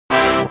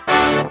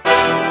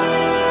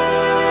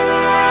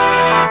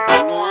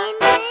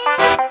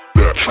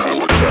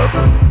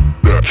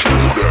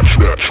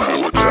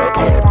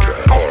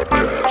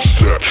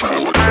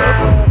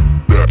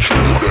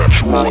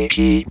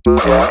Mikey,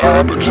 Buddha,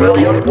 and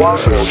William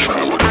Waffles.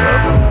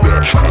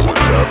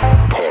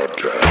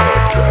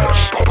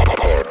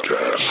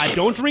 I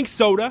don't drink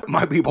soda.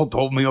 My people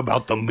told me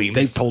about the memes.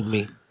 They told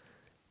me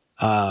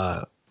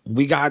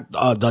we got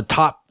the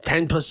top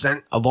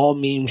 10% of all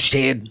memes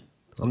shared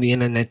on the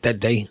internet that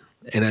day,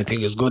 and I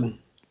think it's good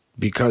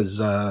because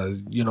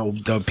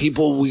the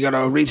people, we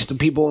gotta reach the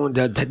people in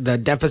the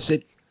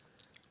deficit.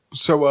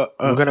 So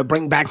we're gonna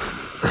bring back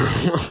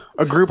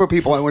a group of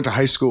people I went to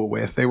high school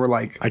with. They were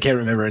like, I can't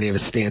remember any of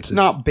his stances.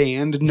 not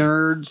band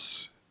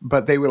nerds,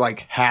 but they were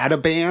like had a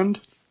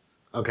band.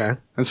 Okay.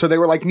 And so they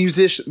were like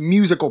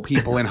musical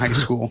people in high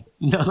school.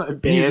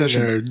 Not band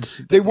Musicians. nerds.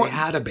 They They weren't-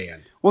 had a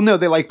band. Well, no,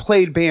 they like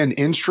played band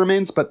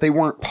instruments, but they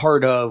weren't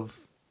part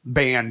of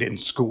band in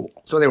school.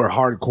 So they were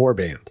hardcore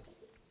band,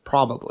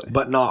 Probably.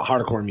 but not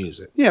hardcore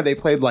music. Yeah, they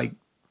played like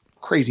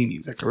crazy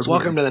music. It was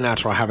Welcome weird. to the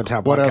Natural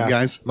Habitat Podcast. What up,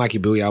 guys? Mikey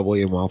Booyah,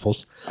 William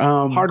Waffles.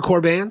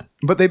 Hardcore band.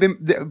 But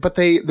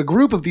the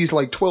group of these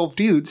like 12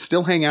 dudes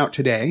still hang out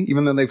today,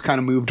 even though they've kind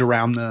of moved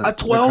around the A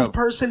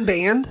 12-person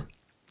band?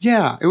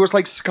 Yeah, it was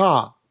like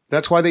ska.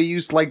 That's why they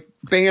used like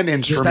band Just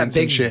instruments that and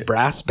big shit.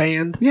 brass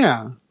band?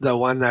 Yeah. The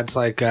one that's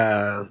like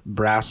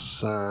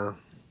brass, I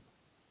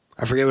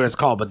forget what it's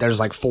called, but there's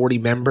like 40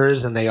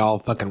 members and they all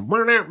fucking...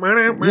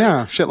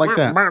 Yeah, shit like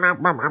that.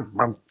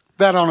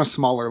 That on a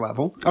smaller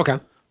level. Okay.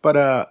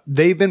 But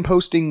they've been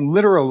posting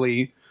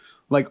literally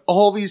like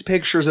all these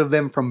pictures of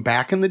them from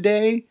back in the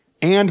day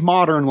and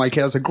modern, like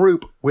as a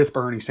group with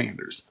Bernie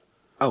Sanders.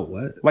 Oh,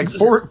 what? Like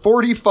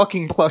 40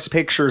 fucking plus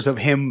pictures of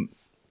him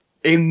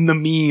in the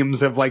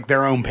memes of like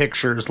their own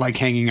pictures, like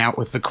hanging out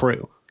with the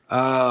crew.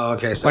 Oh,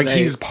 okay. So Like,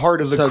 he's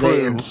part of the so they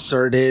crew.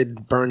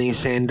 inserted Bernie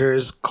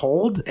Sanders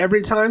cold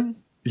every time?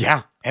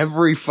 Yeah,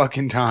 every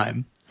fucking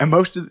time. And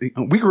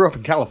we grew up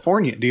in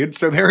California, dude.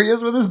 So there he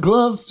is with his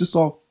gloves, just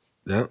all.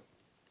 Yeah.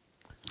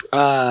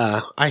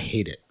 I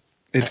hate it.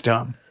 It's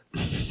dumb.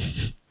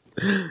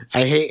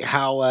 I hate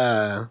how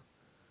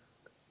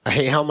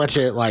much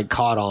it like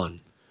caught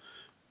on.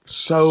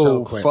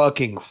 So quick.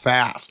 fucking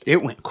fast.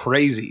 It went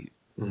crazy.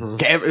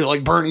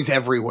 Like Bernie's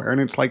everywhere, and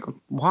it's like,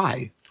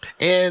 why?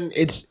 And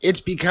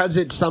it's because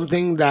it's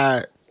something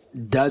that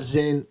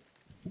doesn't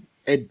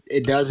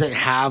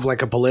have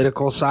like a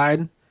political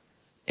side,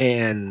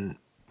 and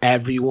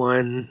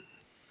everyone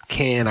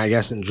can, I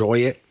guess, enjoy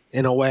it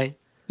in a way.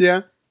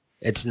 Yeah,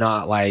 It's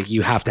not like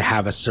you have to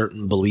have a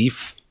certain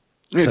belief.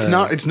 it's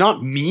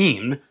not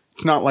mean.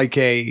 It's not like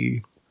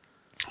a.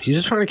 He's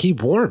just trying to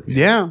keep warm.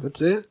 Yeah,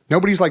 That's it.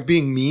 nobody's like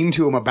being mean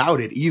to him about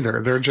it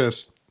either. They're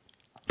just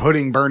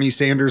putting Bernie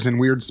Sanders in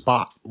weird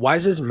spot. Why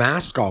is his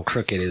mask all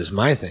crooked is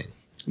my thing.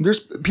 There's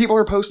people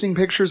are posting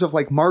pictures of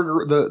like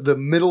the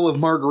middle of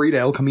Margarita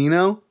El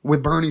Camino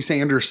with Bernie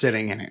Sanders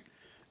sitting in it.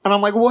 And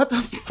I'm like, what the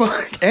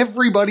fuck?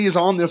 Everybody is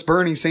on this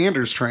Bernie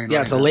Sanders train. Yeah,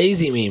 right it's a now.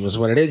 lazy meme is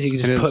what it is. You can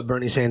It just is. put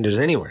Bernie Sanders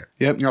anywhere.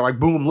 Yep. And you're like,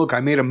 boom, look, I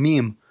made a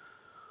meme.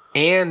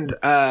 And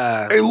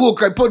Hey,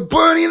 look, I put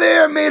Bernie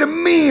there, made a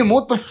meme.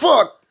 What the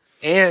fuck?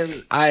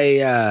 And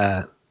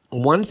I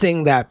one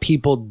thing that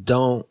people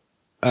don't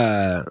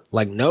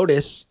like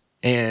notice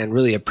and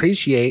really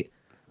appreciate,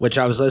 which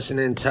I was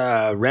listening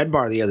to Red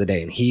Bar the other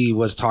day, and he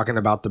was talking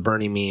about the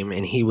Bernie meme,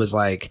 and he was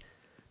like,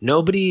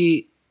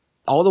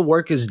 all the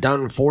work is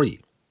done for you.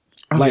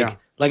 yeah.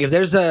 Like if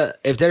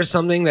there's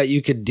something that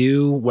you could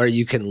do where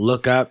you can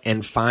look up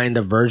and find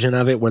a version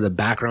of it where the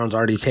background's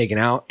already taken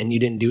out and you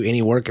didn't do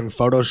any work in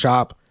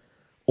Photoshop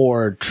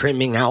or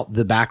trimming out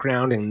the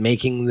background and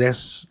making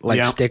this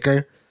like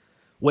sticker,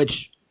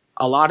 which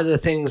a lot of the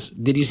things,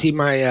 did you see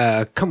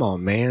my come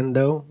on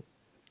Mando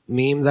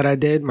meme that I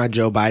did, my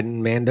Joe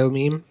Biden Mando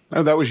meme?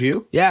 Oh, that was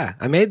you? Yeah,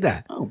 I made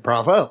that. Oh,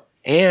 bravo.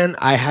 And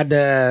I had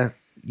to,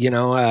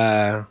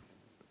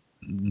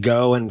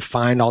 go and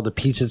find all the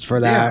pieces for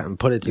that and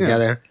put it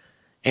together.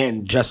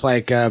 And just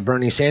like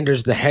Bernie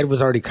Sanders, the head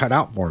was already cut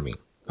out for me.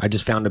 I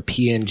just found a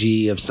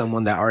PNG of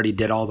someone that already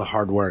did all the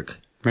hard work.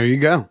 There you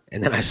go.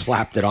 And then I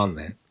slapped it on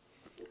there.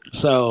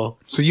 So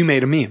you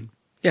made a meme.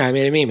 yeah, I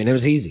made a meme and it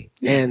was easy.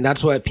 And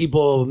that's what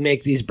people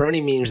make these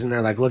Bernie memes and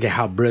they're like, look at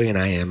how brilliant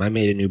I am. I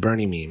made a new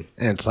Bernie meme.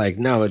 And it's like,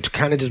 no, it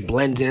kind of just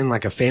blends in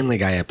like a Family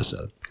Guy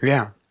episode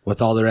Yeah.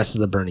 with all the rest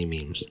of the Bernie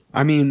memes.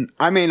 I mean,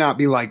 I may not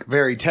be like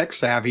very tech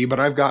savvy, but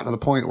I've gotten to the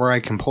point where I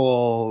can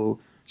pull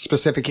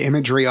specific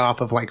imagery off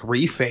of like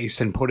Reface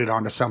and put it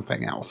onto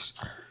something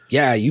else.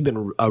 Yeah, you've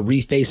been a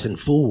refacing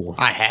fool.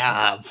 I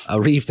have. A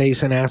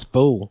refacing ass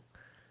fool.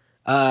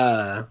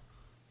 I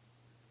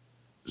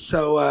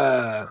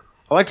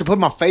like to put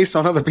my face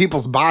on other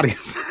people's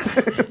bodies.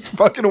 It's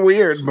fucking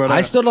weird, but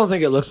I still don't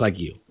think it looks like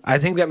you. I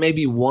think that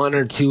maybe one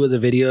or two of the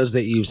videos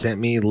that you've sent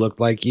me look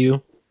like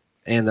you,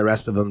 and the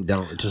rest of them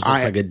don't. It just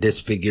looks like a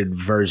disfigured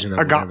version of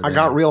I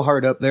got real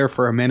hard up there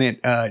for a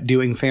minute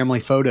doing family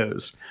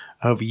photos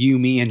of you,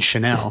 me, and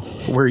Chanel,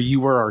 where you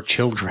were our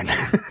children.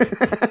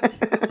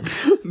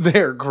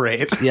 They're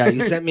great. Yeah,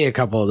 you sent me a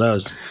couple of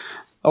those.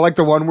 I like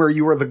the one where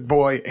you were the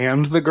boy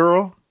and the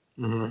girl.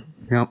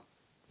 Mm-hmm. Yep.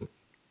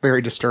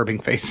 Very disturbing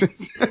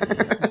faces.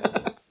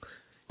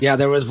 Yeah,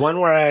 there was one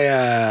where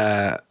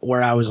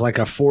I was like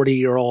a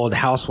 40-year-old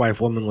housewife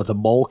woman with a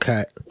bowl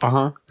cut.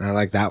 Uh-huh. And I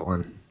like that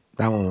one.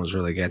 That one was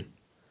really good.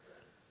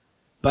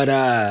 But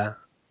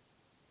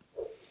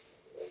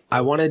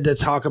I wanted to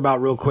talk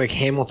about real quick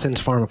Hamilton's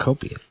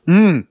Pharmacopoeia.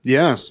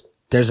 Yes.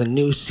 There's a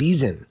new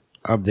season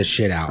of this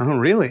shit out. Oh,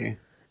 really?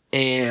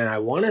 And I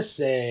want to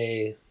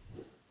say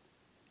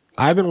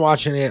I've been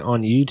watching it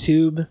on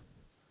YouTube.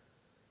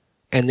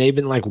 And they've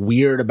been like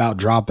weird about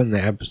dropping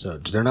the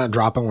episodes. They're not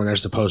dropping when they're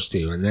supposed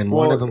to. And then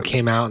one of them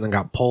came out and then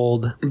got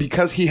pulled.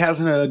 Because he has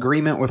an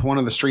agreement with one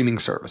of the streaming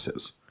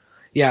services.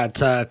 Yeah,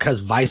 it's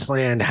because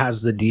Viceland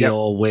has the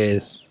deal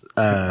with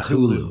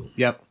Hulu.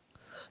 Yep.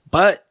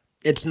 But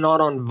it's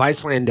not on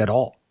Viceland at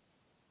all.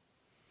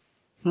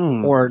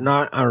 Or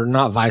not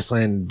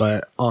Viceland,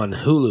 but on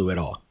Hulu at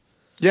all.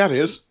 Yeah, it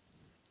is.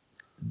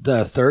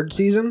 The third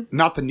season?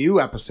 Not the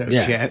new episodes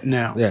yet,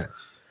 no. Yeah.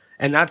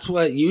 And that's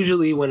what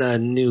usually when a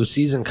new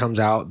season comes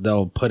out,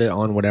 they'll put it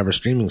on whatever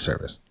streaming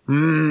service.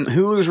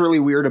 Hulu's really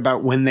weird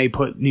about when they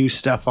put new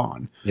stuff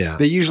on. Yeah.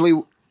 They usually,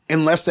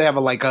 unless they have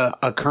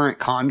a current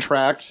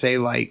contract, say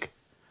like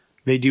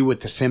they do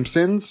with The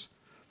Simpsons,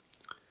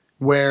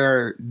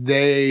 where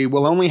they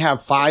will only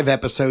have 5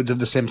 episodes of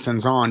The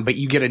Simpsons on, but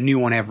you get a new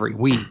one every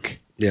week.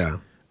 Yeah.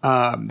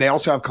 They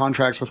also have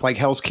contracts with like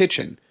Hell's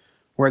Kitchen,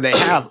 where they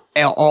have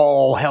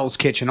all Hell's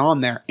Kitchen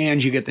on there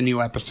and you get the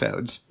new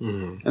episodes.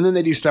 And then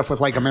they do stuff with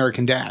like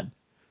American Dad,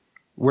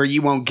 where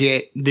you won't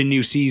get the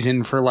new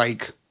season for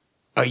like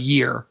a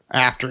year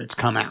after it's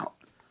come out.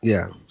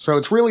 Yeah. So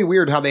it's really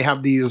weird how they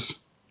have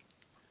these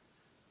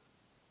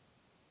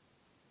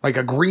like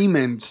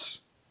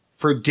agreements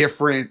for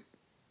different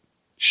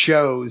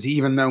shows,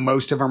 even though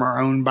most of them are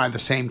owned by the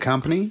same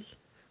company.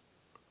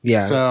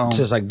 Yeah. So- it's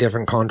just like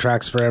different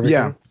contracts for everything.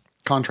 Yeah.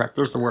 Contract.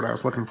 There's the word I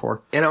was looking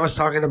for. And I was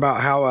talking about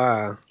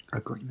how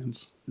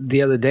Agreements.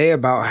 the other day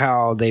about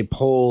how they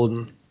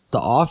pulled The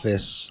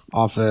Office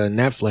off of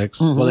Netflix.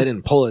 Well, they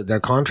didn't pull it. Their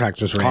contract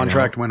just ran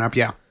Contract out. went up.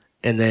 Yeah.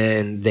 And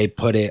then they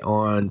put it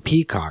on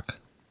Peacock,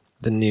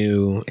 the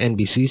new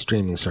NBC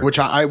streaming service. Which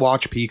I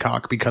watch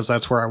Peacock because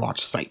that's where I watch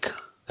Psych.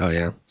 Oh,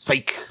 yeah.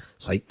 Psych.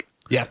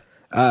 Yeah.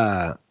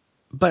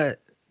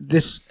 But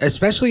this,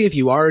 especially if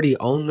you already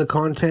own the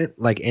content,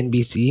 like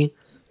NBC,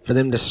 for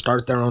them to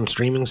start their own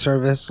streaming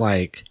service,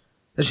 like,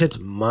 this shit's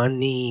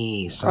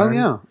money,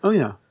 son. Oh,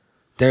 yeah.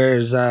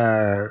 There's,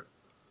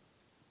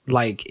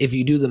 like, if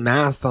you do the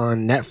math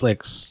on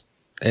Netflix,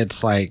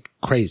 it's, like,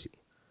 crazy.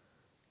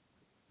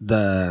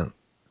 There's,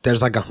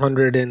 like,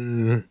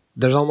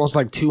 there's almost,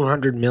 like,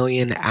 200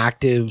 million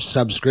active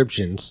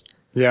subscriptions.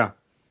 Yeah.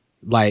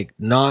 Like,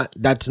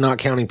 that's not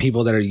counting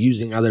people that are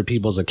using other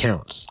people's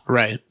accounts.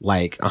 Right.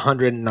 Like,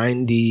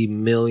 190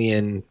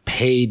 million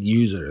paid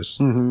users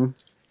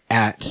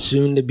at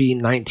soon to be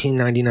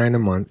 $19.99 a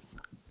month,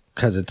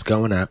 because it's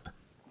going up.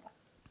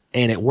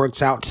 And it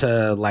works out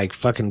to like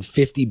fucking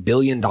 $50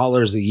 billion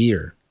a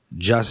year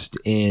just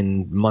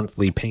in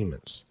monthly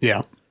payments.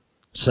 Yeah.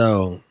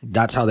 So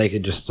that's how they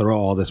could just throw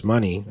all this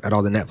money at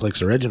all the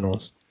Netflix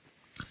originals.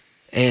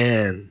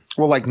 And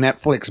Well, like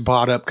Netflix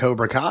bought up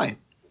Cobra Kai.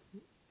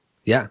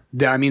 yeah,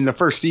 I mean, the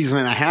first season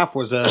and a half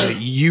was a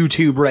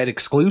YouTube Red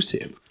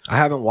exclusive. I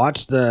haven't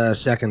watched the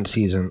second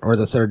season or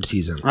the third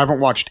season, I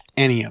haven't watched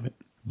any of it.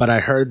 but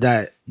I heard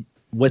that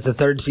with the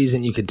third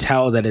season, you could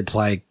tell that it's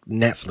like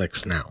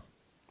Netflix now,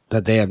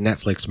 that they have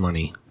Netflix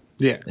money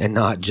Yeah. and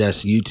not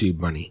just YouTube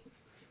money.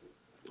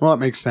 Well, it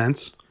makes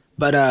sense.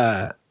 But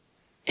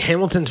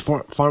Hamilton's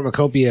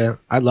Pharmacopoeia,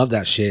 I love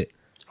that shit.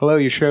 Hello,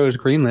 your show is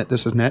greenlit.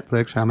 This is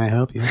Netflix. How may I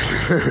help you?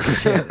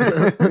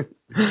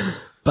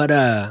 But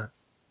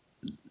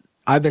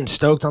I've been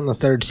stoked on the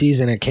third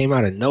season. It came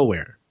out of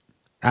nowhere.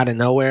 Out of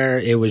nowhere,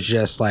 it was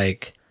just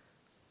like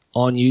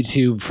on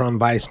YouTube from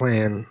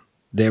Viceland.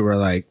 They were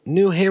like,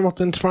 new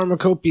Hamilton's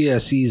Pharmacopoeia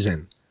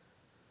season.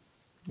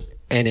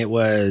 And it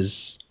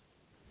was,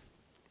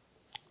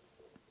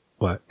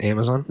 what,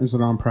 Amazon? Is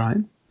it on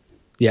Prime?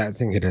 Yeah, I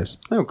think it is.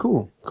 Oh,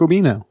 cool.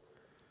 Cubino.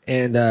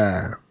 And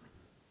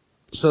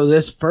so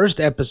this first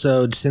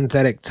episode,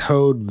 Synthetic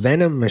Toad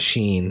Venom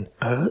Machine,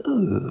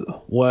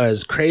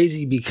 was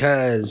crazy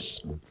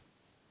because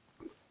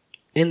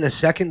in the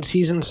second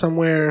season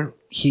somewhere,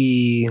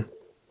 he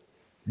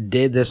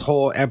did this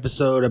whole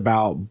episode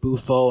about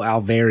Bufo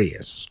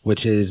alvarius,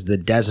 which is the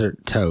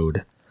desert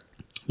toad.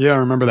 Yeah, I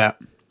remember that.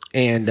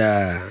 And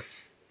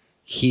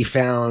he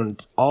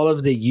found all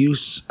of the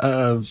use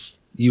of,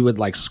 you would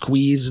like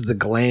squeeze the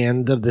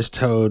gland of this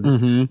toad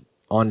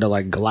onto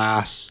like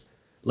glass,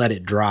 let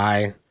it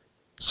dry,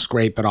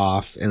 scrape it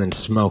off, and then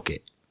smoke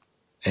it.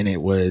 And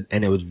it was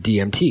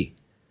DMT.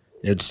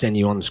 It would send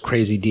you on this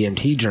crazy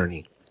DMT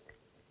journey.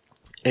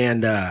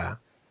 And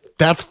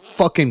That's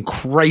fucking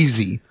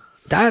crazy.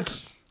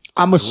 that's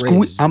I'm a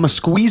Crazy.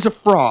 squeeze a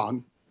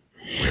frog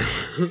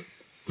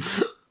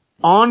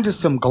onto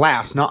some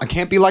glass. Not, it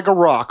can't be like a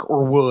rock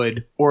or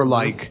wood or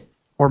like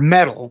or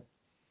metal.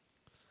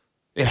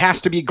 It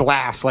has to be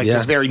glass, like Yeah.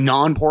 this very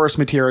non-porous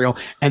material,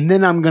 and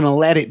then I'm gonna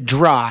let it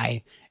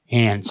dry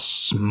and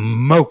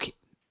smoke it.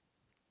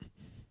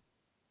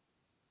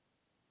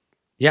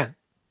 Yeah.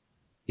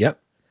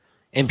 Yep.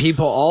 And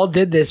people all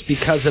did this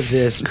because of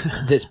this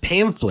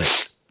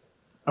pamphlet.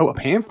 Oh, a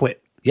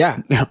pamphlet. Yeah.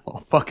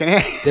 Oh, fucking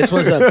A. This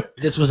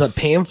was a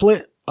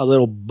pamphlet, a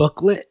little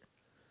booklet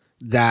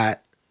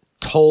that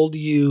told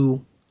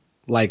you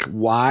like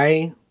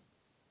why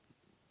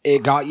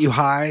it got you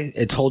high.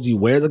 It told you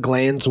where the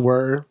glands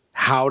were,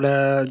 how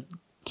to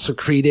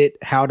secrete it,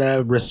 how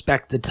to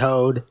respect the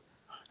toad.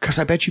 Because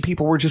I bet you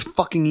people were just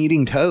fucking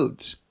eating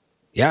toads.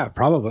 Yeah,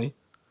 probably.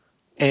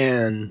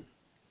 And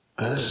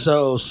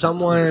so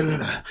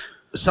someone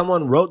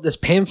wrote this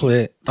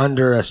pamphlet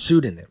under a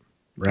pseudonym,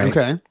 right?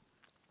 Okay.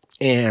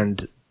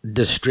 And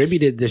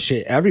distributed this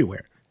shit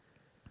everywhere.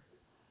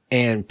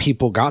 And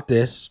people got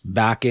this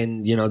back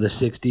in, the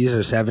 60s or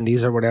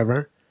 70s or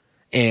whatever,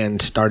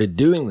 and started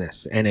doing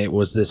this. And it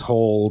was this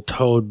whole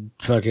toad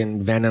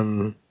fucking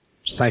venom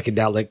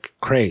psychedelic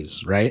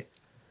craze, right?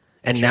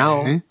 And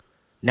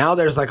now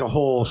there's like a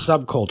whole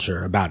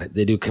subculture about it.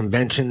 They do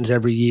conventions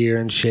every year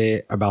and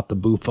shit about the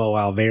Bufo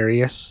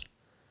alvarius.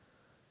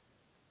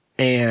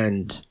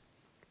 And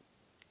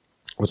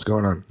what's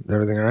going on? Is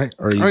everything all right?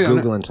 Or are you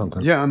Googling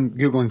something? Yeah, I'm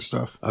Googling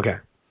stuff. Okay.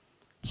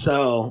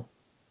 So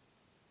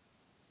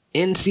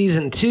in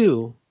season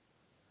 2,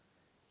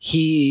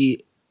 he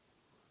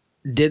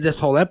did this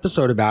whole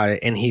episode about it,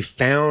 and he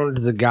found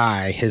the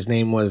guy. His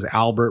name was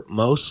Albert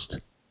Most,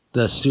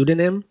 the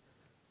pseudonym,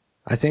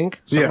 I think,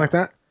 something like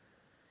that.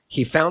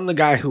 He found the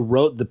guy who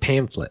wrote the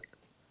pamphlet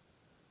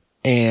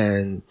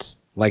and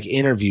like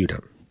interviewed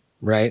him,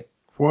 right?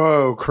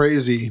 Whoa,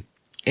 crazy.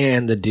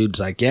 And the dude's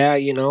like, yeah,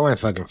 I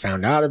fucking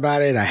found out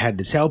about it. I had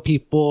to tell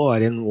people. I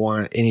didn't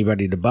want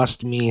anybody to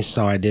bust me,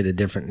 so I did a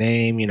different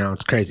name.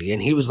 It's crazy.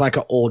 And he was like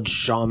an old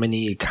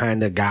shaman-y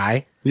kind of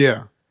guy.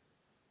 Yeah.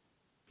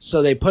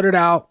 So they put it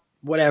out,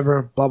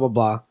 whatever, blah, blah,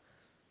 blah.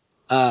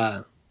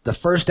 The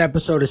first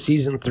episode of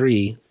season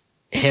 3,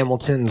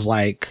 Hamilton's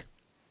like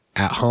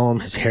at home.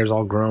 His hair's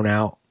all grown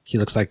out. He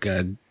looks like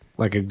a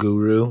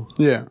guru.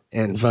 Yeah.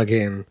 And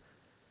fucking...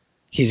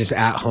 he just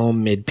at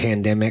home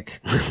mid-pandemic.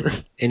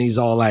 And he's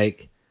all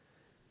like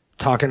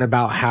talking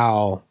about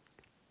how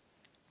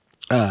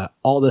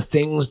all the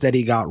things that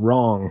he got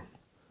wrong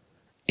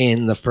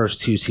in the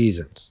first 2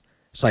 seasons.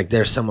 It's like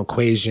there's some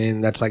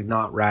equation that's like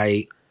not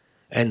right.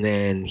 And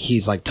then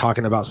he's like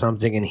talking about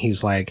something and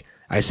he's like,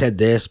 I said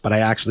this, but I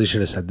actually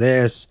should have said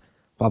this,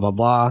 blah, blah,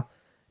 blah.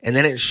 And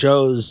then it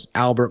shows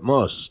Albert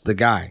Most, the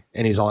guy.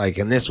 And he's all like,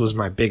 and this was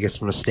my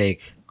biggest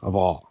mistake of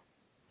all.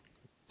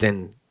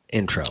 Then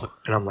intro.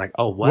 And I'm like,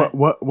 oh,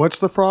 What's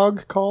the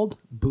frog called?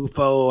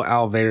 Bufo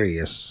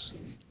alvarius.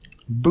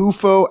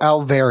 Bufo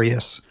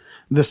alvarius,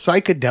 the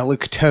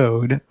psychedelic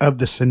toad of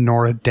the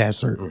Sonora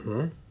Desert.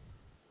 Mm-hmm.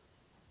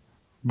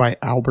 By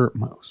Albert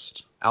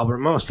Most. Albert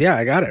Most. Yeah,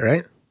 I got it,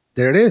 right?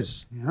 There it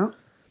is. Yeah.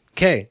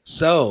 Okay,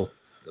 so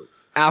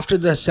after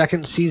the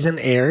second season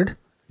aired,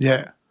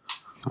 yeah,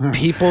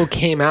 people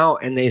came out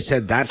and they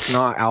said, that's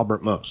not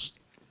Albert Most.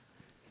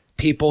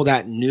 People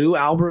that knew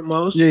Albert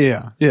Most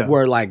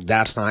were like,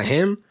 that's not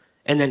him.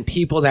 And then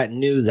people that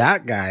knew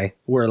that guy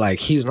were like,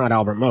 he's not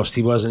Albert Most.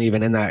 He wasn't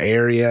even in that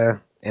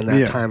area in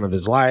that time of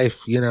his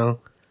life,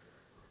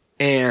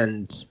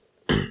 And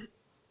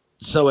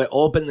so it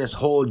opened this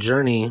whole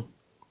journey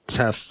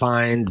to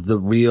find the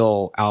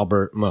real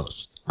Albert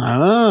Most.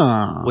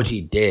 Which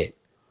he did.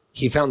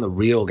 He found the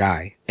real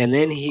guy. And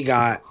then he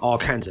got all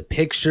kinds of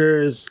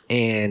pictures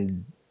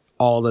and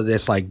all of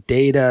this like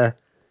data.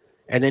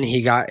 And then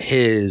he got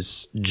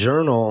his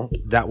journal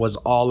that was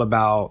all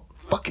about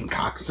fucking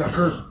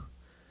cocksucker.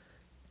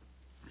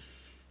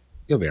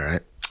 You'll be all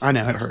right. I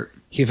know, it hurt.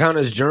 He found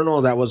his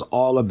journal that was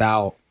all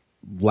about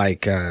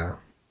like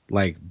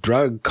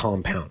drug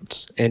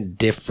compounds and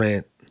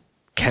different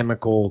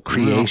chemical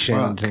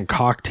creations and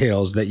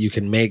cocktails that you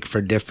can make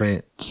for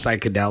different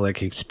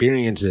psychedelic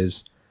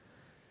experiences.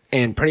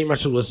 And pretty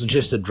much it was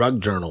just a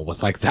drug journal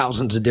with like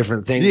thousands of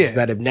different things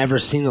that have never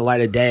seen the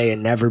light of day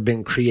and never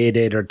been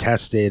created or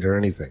tested or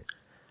anything.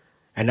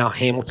 And now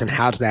Hamilton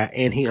has that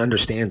and he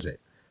understands it.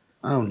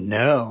 Oh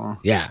no.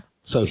 Yeah.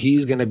 So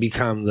he's going to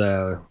become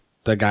the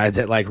guy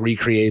that like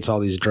recreates all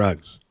these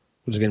drugs,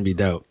 which is going to be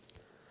dope.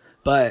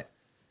 But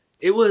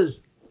it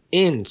was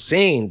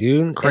insane,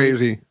 dude.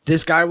 Crazy. And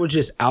this guy was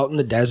just out in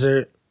the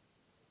desert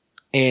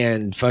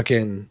and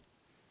fucking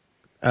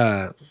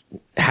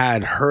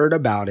had heard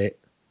about it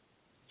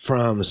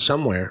from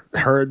somewhere,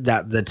 heard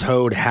that the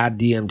toad had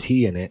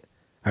DMT in it.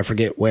 I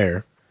forget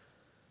where,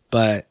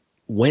 but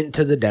went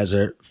to the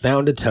desert,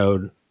 found a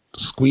toad,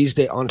 squeezed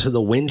it onto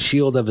the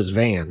windshield of his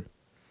van.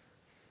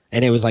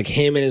 And it was like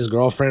him and his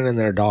girlfriend and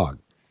their dog.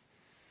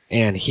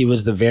 And he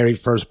was the very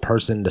first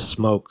person to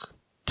smoke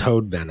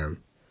toad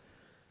venom.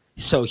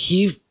 So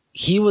he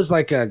was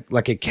like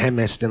a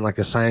chemist and like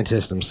a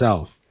scientist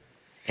himself.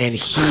 And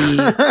he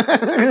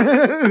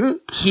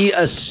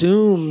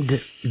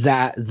assumed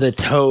that the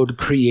toad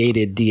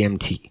created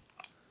DMT.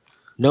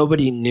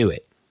 Nobody knew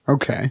it.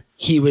 Okay.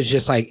 He was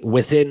just like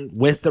with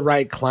the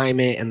right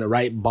climate and the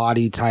right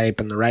body type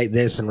and the right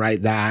this and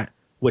right that,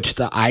 which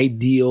the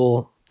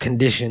ideal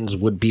conditions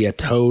would be a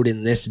toad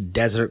in this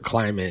desert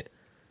climate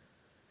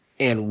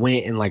and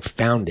went and like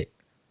found it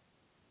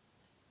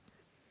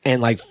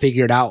and like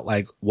figured out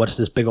like, what's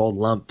this big old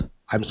lump?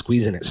 I'm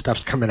squeezing it.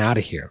 Stuff's coming out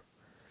of here.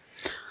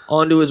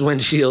 Onto his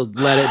windshield,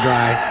 let it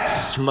dry,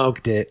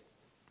 smoked it,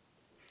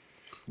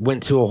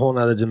 went to a whole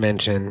nother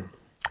dimension,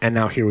 and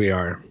now here we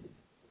are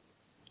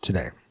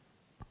today.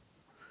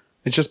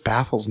 It just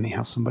baffles me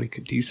how somebody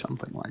could do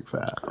something like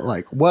that.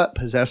 Like, what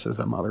possesses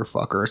a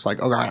motherfucker? It's like,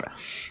 oh God,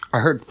 I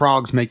heard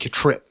frogs make you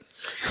trip.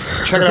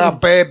 Check it out,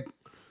 babe.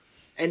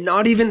 And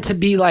not even to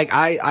be like,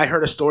 I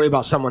heard a story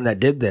about someone that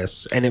did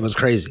this, and it was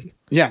crazy.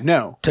 Yeah,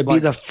 no. To be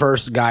the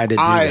first guy to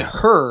do I that.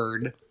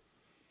 heard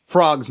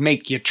frogs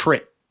make you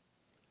trip.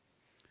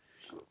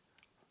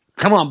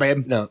 Come on,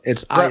 babe. No,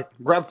 it's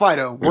grab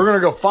Fido. We're gonna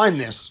go find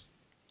this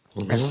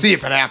and see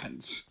if it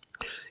happens.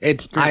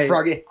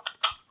 Froggy.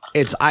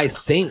 I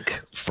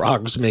think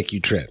frogs make you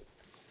trip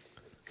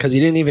because he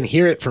didn't even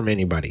hear it from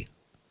anybody.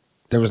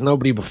 There was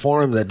nobody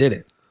before him that did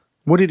it.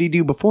 What did he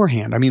do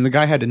beforehand? I mean, the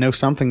guy had to know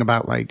something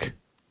about like.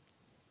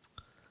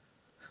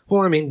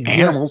 Well, I mean,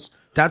 animals.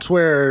 That's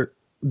where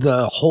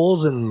the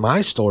holes in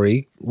my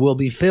story will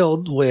be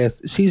filled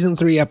with season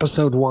 3,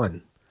 episode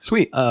 1.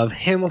 Sweet. Of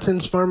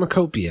Hamilton's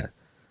Pharmacopoeia,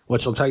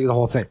 which will tell you the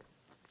whole thing.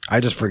 I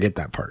just forget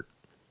that part.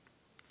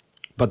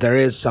 But there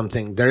is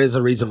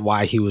a reason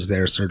why he was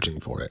there searching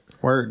for it.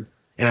 Word.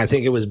 And I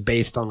think it was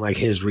based on like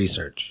his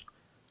research.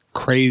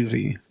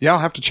 Crazy. Yeah, I'll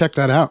have to check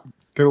that out.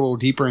 Get a little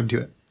deeper into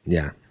it.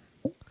 Yeah.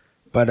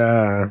 But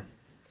it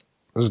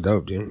was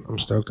dope, dude. I'm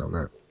stoked on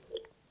that.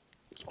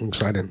 I'm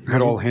excited.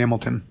 Good old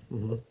Hamilton.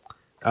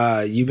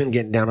 Mm-hmm. You've been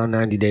getting down on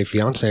 90 Day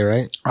Fiancé,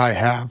 right? I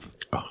have.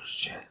 Oh,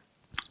 shit.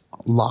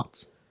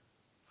 Lots.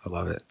 I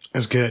love it.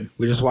 It's good.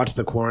 We just watched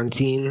the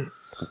quarantine.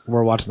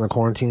 We're watching the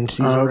quarantine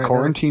season right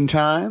quarantine now.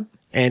 Time.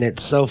 And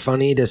it's so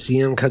funny to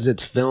see them because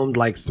it's filmed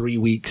like 3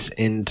 weeks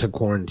into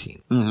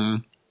quarantine.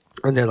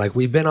 Mm-hmm. And they're like,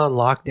 we've been on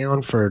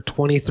lockdown for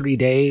 23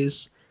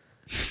 days.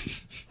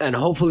 And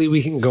hopefully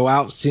we can go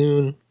out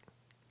soon.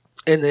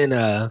 And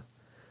then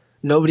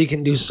nobody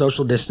can do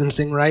social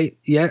distancing right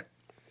yet.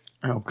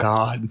 Oh,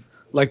 God.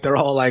 Like they're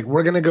all like,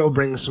 we're going to go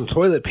bring some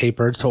toilet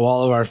paper to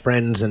all of our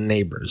friends and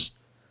neighbors.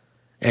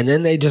 And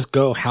then they just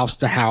go house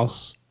to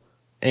house.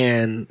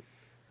 And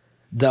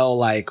they'll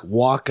like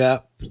walk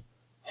up,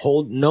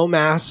 hold no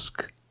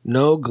mask,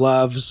 no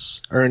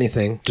gloves or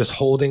anything, just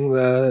holding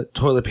the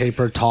toilet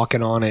paper,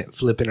 talking on it,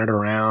 flipping it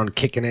around,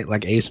 kicking it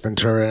like Ace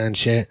Ventura and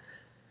shit.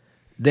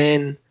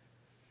 Then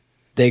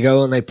they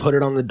go and they put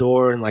it on the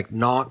door and like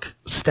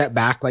step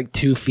back like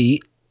 2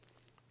 feet.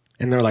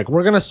 And they're like,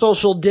 we're going to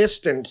social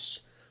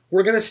distance.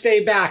 We're going to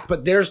stay back,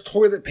 but there's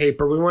toilet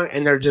paper.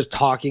 And they're just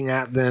talking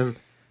at them.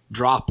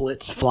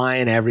 Droplets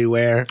flying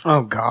everywhere.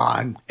 Oh,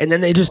 God. And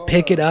then they just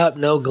pick it up,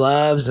 no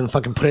gloves, and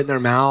fucking put it in their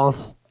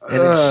mouth. And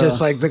it's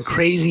just like the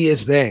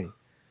craziest thing.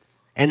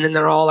 And then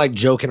they're all like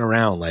joking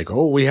around, like,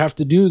 oh, we have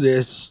to do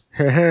this.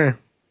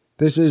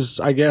 This is,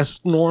 I guess,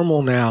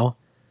 normal now.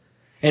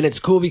 And it's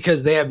cool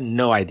because they have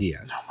no idea.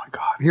 Oh, my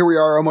God. Here we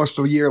are almost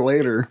a year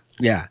later.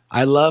 Yeah.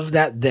 I love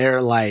that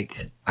they're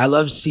like, I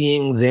love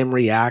seeing them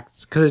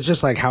react because it's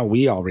just like how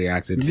we all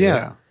reacted to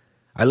it.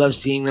 I love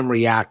seeing them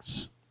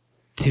react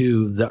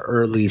to the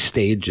early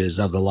stages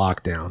of the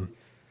lockdown,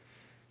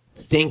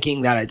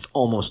 thinking that it's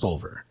almost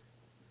over.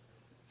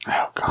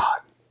 Oh, God.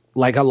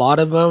 Like a lot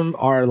of them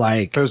are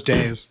like those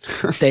days.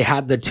 They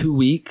had the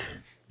 2-week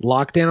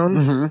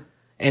lockdown,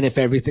 and if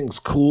everything's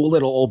cool,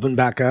 it'll open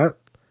back up.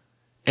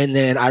 And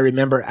then I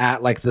remember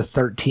at like the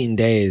 13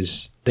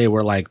 days, they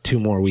were like 2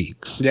 more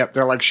weeks. Yep,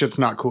 they're like, shit's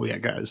not cool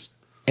yet, guys.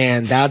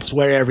 And that's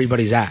where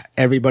everybody's at.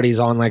 Everybody's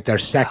on like their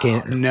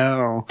second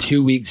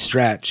 2-week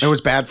stretch. It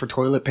was bad for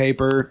toilet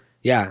paper.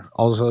 Yeah,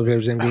 all the toilet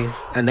paper's empty.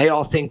 And they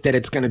all think that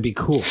it's going to be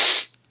cool.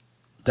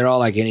 They're all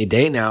like, any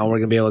day now, we're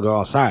going to be able to go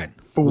outside.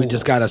 Fools. We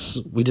just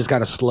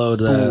gotta slow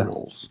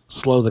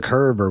the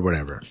curve or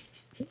whatever.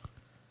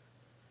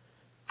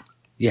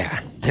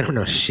 Yeah, they don't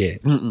know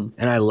shit. And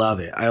I love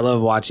it. I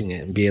love watching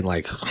it and being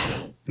like,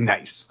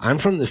 nice. I'm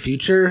from the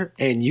future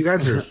and you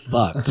guys are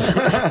fucked.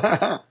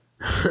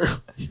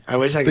 I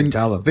wish I could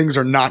tell them. Things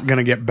are not going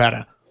to get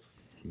better.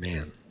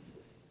 Man,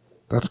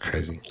 that's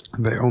crazy.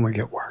 They only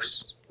get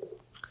worse.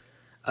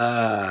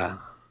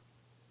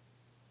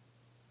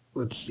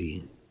 Let's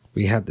see.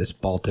 We had this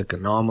Baltic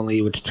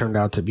anomaly, which turned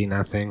out to be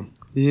nothing.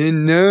 You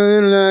know,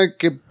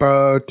 like a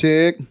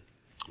Baltic.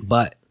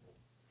 But,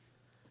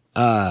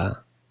 I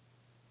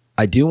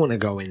do want to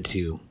go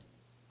into,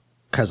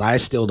 because I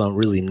still don't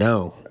really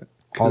know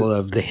all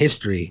of the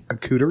history. A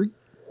cootery?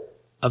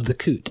 Of the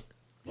coot.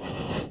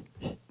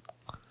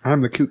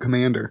 I'm the coot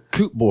commander.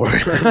 Coot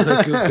board. I'm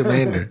the coot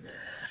commander.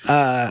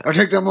 I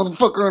take that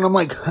motherfucker and I'm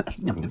like...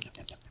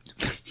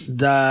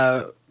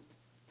 The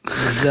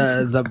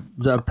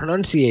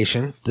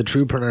pronunciation, the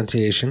true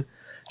pronunciation,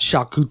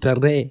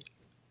 charcuterie.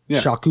 Yeah.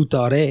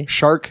 Charcuterie.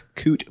 Shark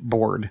coot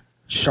board.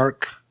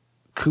 Shark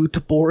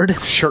coot board?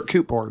 Shark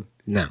coot board.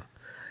 No.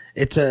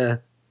 It's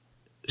a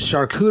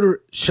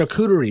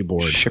charcuterie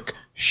board.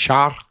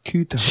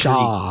 Charcuterie.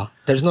 Shaw.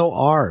 There's no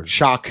R.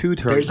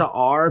 Charcuterie. There's a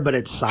R, but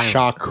it's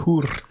silent.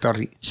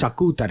 Charcuterie.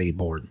 Charcuterie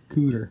board.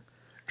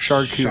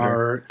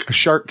 Charcuterie.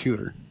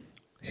 Charcuterie.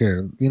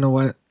 Here, you know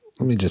what?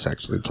 Let me just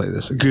actually play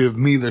this again. Give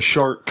me the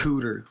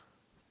charcuterie.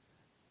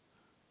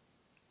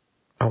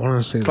 I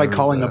want to say It's like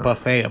calling a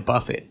buffet a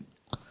buffet.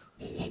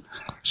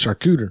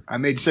 charcuterie. I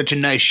made such a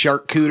nice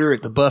charcuterie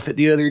at the buffet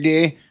the other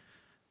day.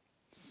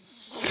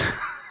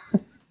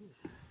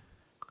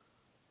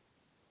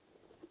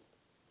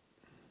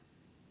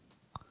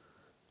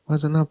 Why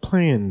is it not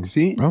playing?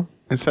 See? bro?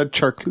 It said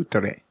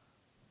charcuterie.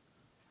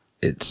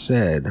 It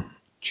said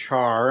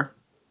Charcuterie.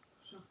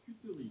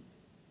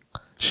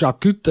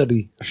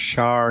 charcuterie.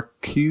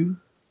 Charcuterie.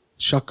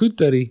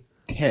 Charcuterie.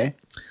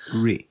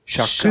 Charcuterie.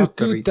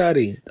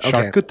 Charcuterie. Okay.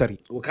 Charcuterie.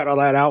 We'll cut all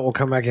that out. We'll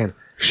come back in.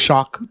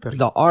 Charcuterie.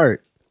 The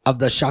art of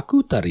the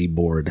charcuterie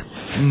board.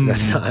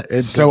 That's not,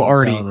 it So doesn't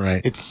arty. sound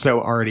right. It's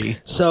so arty.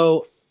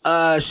 So,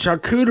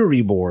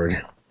 charcuterie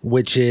board,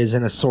 which is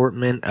an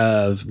assortment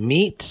of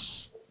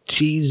meats,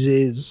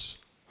 cheeses,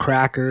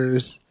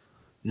 crackers,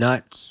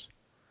 nuts.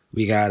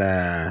 We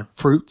got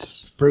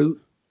Fruits.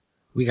 fruit.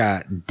 We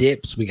got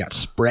dips. We got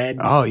spreads.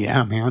 Oh,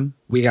 yeah, man.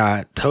 We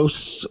got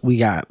toasts. We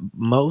got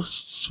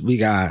mosts. We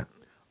got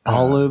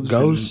Olives.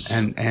 ghosts.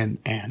 And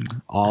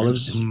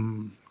olives.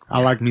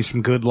 I like me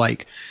some good,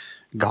 like,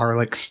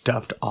 garlic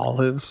stuffed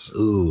olives.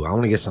 Ooh, I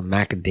want to get some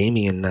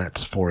macadamia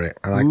nuts for it.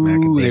 I like Ooh,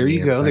 macadamia. there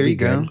you go. That'd There be you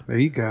go. good. There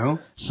you go.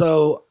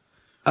 So,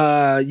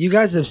 you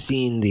guys have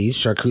seen these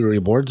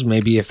charcuterie boards.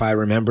 Maybe if I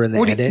remember in the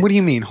What edit. do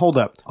you mean? Hold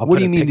up. I'll What put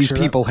do you a mean these picture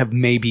up. people have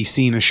maybe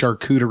seen a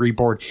charcuterie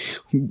board?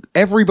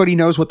 Everybody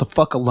knows what the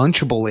fuck a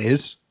Lunchable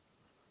is.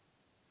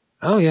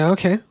 Oh yeah,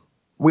 okay.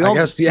 We I all,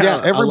 guess,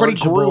 yeah, a everybody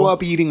Lunchable. grew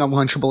up eating a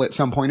Lunchable at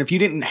some point. If you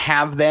didn't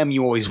have them,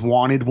 you always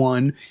wanted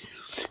one.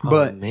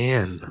 But Oh,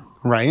 man,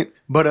 right?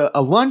 But a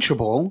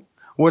Lunchable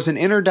was an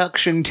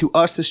introduction to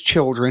us as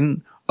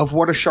children of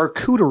what a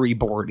charcuterie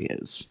board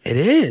is. it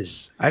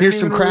is. I Here's didn't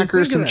some even really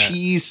crackers, think some of that.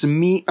 cheese, some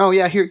meat. Oh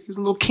yeah, here's a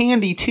little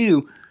candy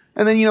too.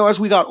 And then as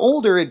we got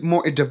older,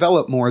 it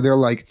developed more. They're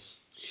like,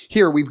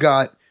 here we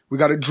got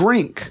a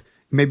drink.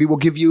 Maybe we'll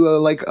give you a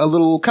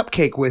little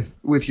cupcake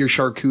with your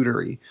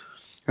charcuterie.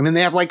 And then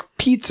they have like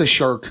pizza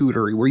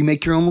charcuterie where you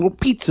make your own little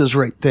pizzas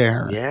right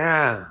there.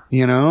 Yeah,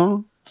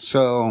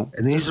 So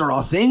and these are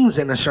all things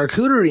in a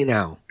charcuterie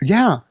now.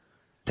 yeah.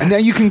 And now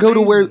you can go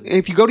to where,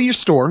 if you go to your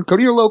store, go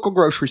to your local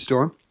grocery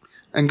store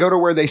and go to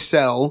where they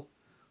sell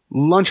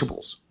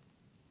Lunchables.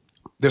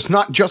 There's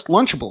not just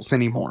Lunchables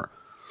anymore.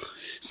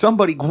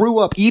 Somebody grew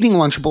up eating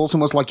Lunchables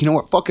and was like, you know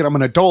what, fuck it, I'm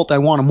an adult. I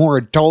want a more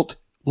adult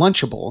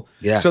Lunchable.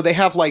 Yeah. So they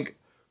have like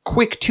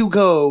quick to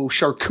go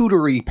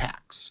charcuterie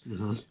packs,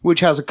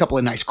 which has a couple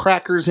of nice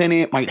crackers in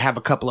it, might have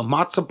a couple of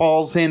matzo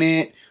balls in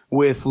it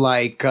with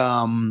like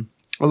a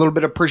little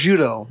bit of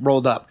prosciutto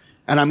rolled up.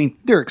 And I mean,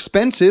 they're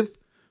expensive.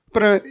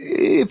 But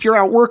if you're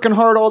out working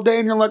hard all day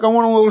and you're like, I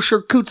want a little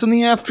charcuterie in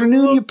the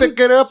afternoon, you pick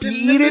it up, you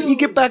eat it, you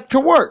get back to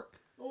work.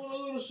 I want a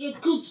little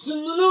charcuterie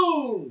in the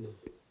noon.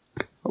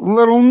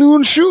 Little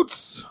noon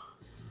shoots.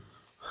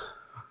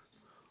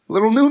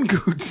 Little noon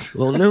coots.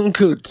 Little noon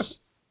coots.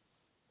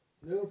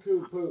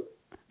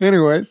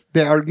 Anyways,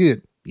 they are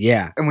good.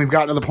 Yeah. And we've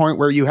gotten to the point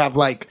where you have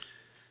like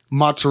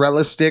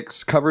mozzarella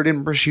sticks covered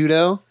in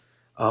prosciutto.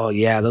 Oh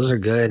yeah, those are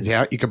good.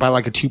 Yeah, you could buy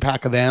like a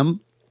 2-pack of them.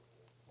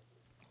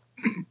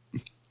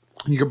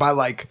 You could buy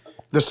like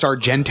the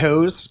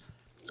Sargentos.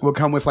 Will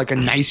come with like a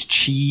nice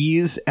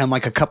cheese and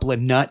like a couple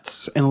of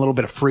nuts and a little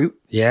bit of fruit.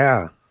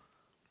 Yeah.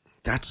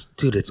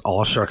 Dude, it's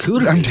all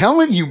charcuterie. I'm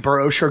telling you,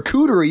 bro,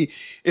 charcuterie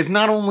is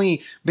not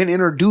only been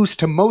introduced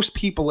to most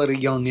people at a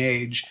young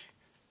age,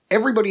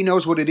 everybody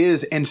knows what it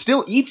is and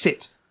still eats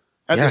it.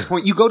 At this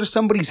point, you go to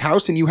somebody's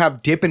house and you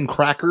have dip and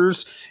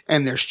crackers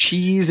and there's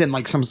cheese and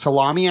like some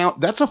salami out.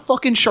 That's a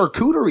fucking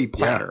charcuterie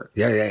platter.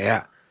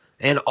 Yeah.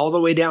 And all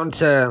the way down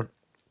to,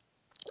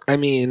 I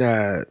mean,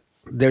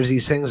 there's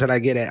these things that I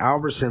get at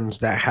Albertsons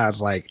that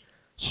has like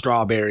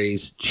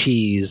strawberries,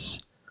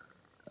 cheese,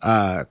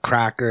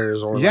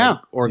 crackers, or Yeah.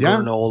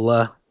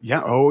 granola,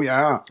 Yeah. Oh,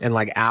 yeah. and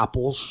like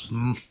apples.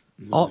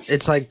 All,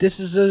 it's like this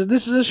is a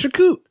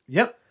charcuterie.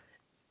 Yep.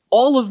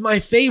 All of my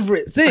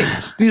favorite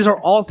things. These are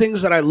all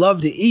things that I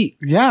love to eat.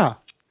 Yeah.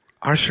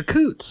 Are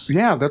charcuteries.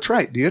 Yeah, that's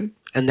right, dude.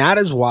 And that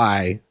is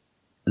why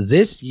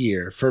this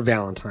year for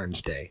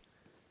Valentine's Day,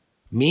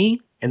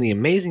 me and the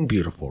amazing,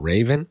 beautiful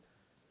Raven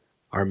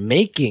are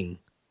making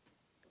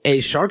a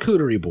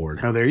charcuterie board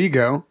Oh, there you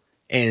go.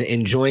 and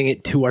enjoying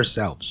it to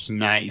ourselves.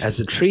 Nice. As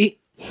a treat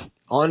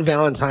on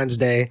Valentine's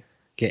Day,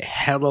 get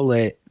hella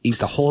lit, eat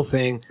the whole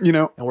thing.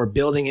 And we're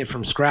building it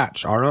from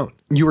scratch, our own.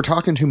 You were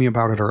talking to me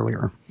about it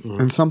earlier,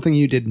 and something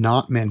you did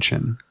not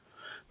mention,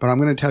 but I'm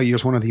going to tell you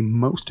is one of the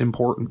most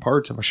important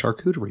parts of a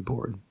charcuterie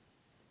board.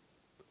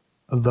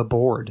 The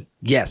board.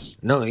 Yes.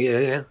 No,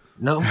 yeah.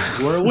 No,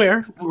 we're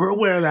aware. We're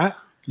aware of that.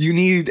 You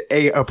need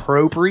a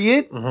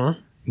appropriate,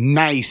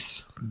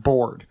 nice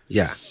board.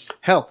 Yeah.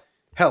 Hell,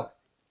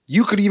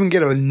 you could even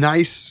get a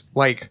nice,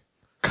 like,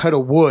 cut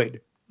of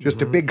wood,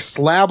 just a big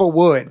slab of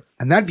wood,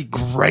 and that'd be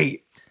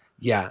great.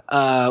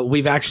 Yeah.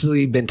 We've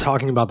actually been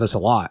talking about this a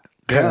lot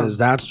because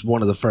that's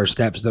one of the first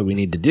steps that we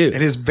need to do.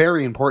 It is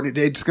very important.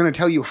 It's going to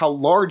tell you how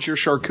large your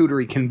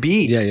charcuterie can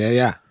be.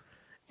 Yeah.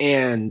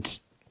 And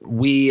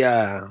we,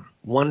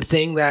 one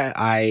thing that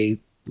I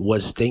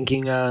was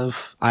thinking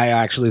of, I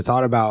actually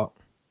thought about,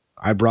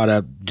 I brought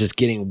up just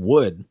getting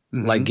wood,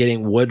 like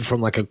getting wood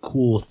from like a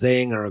cool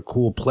thing or a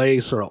cool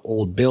place or an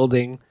old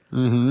building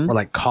or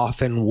like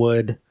coffin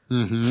wood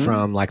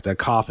from like the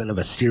coffin of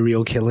a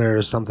serial killer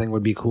or something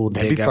would be cool.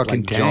 That'd Dig be up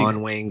fucking like dank.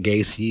 John Wayne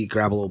Gacy,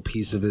 grab a little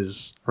piece of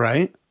his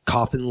Right?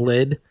 coffin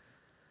lid.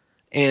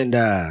 And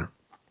I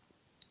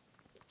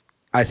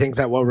think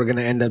that what we're going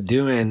to end up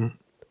doing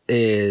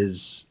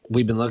is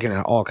we've been looking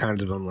at all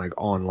kinds of them like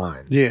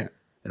online. Yeah.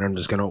 And I'm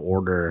just going to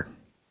order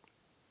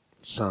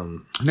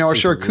some. Now, a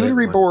super lit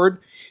charcuterie one. board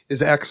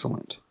is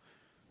excellent.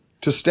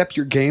 To step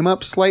your game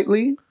up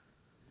slightly,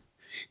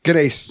 get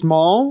a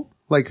small,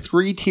 like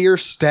 3-tier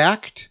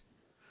stacked,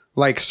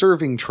 like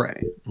serving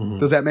tray.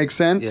 Does that make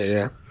sense?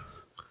 Yeah.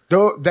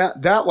 Though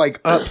that like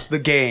ups the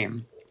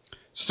game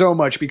so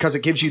much because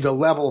it gives you the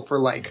level for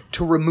like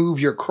to remove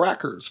your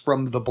crackers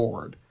from the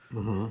board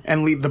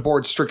and leave the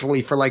board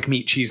strictly for like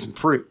meat, cheese, and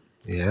fruit.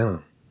 Yeah.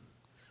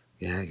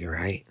 Yeah, you're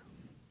right.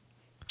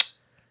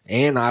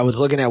 And I was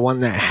looking at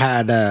one that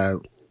had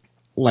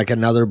like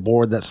another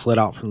board that slid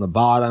out from the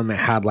bottom. It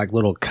had like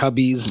little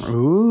cubbies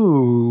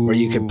Ooh. where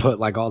you could put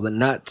like all the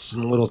nuts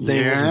and little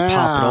things and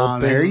pop it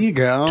open. There you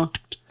go.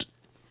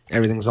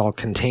 Everything's all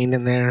contained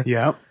in there.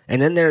 Yep.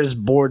 And then there's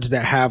boards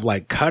that have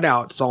like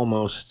cutouts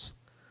almost,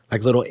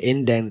 like little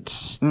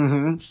indents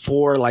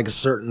for like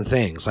certain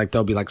things. Like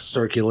there'll be like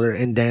circular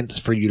indents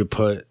for you to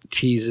put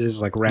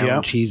cheeses, like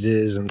round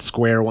cheeses, and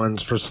square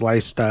ones for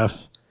sliced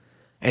stuff.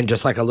 And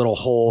just like a little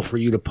hole for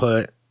you to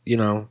put, you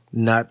know,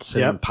 nuts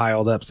and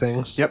piled up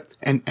things. Yep.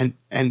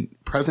 And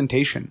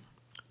presentation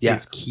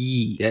is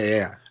key.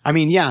 Yeah. I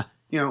mean, you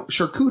know,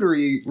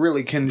 charcuterie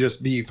really can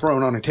just be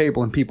thrown on a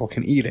table and people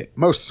can eat it.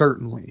 Most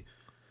certainly.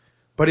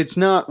 But it's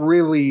not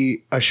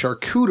really a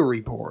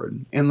charcuterie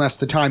board unless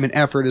the time and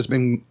effort has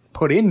been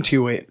put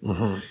into it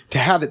to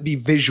have it be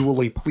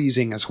visually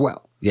pleasing as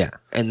well. Yeah.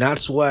 And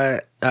that's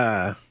what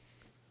I've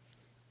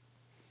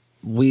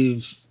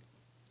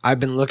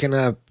been looking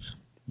up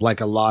like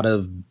a lot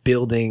of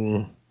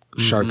building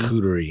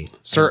charcuterie.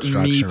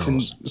 Certain meats and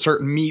instructionals.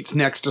 certain meats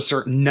next to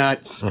certain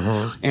nuts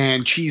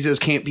and cheeses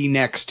can't be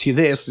next to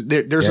this.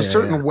 There's a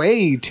certain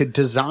way to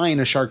design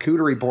a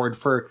charcuterie board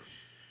for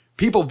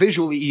people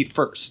visually eat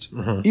first.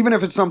 Even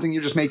if it's something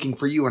you're just making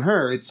for you and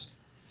her,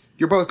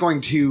 you're both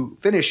going to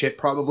finish it,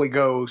 probably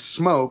go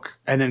smoke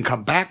and then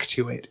come back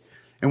to it.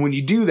 And when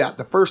you do that,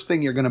 the first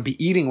thing you're going to be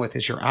eating with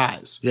is your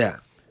eyes. Yeah.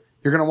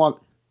 You're going to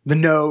want the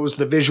nose,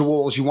 the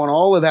visuals. You want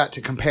all of that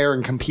to compare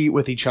and compete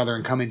with each other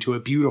and come into a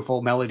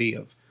beautiful melody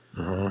of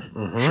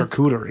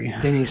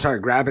charcuterie. Then you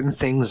start grabbing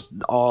things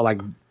all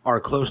like are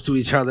close to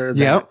each other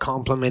that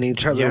complement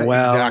each other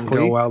well and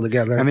go well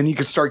together. And then you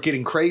could start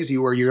getting crazy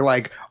where you're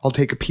like, I'll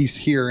take a piece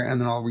here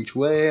and then I'll reach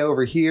way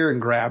over here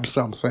and grab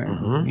something.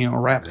 You know,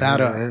 wrap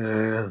that up.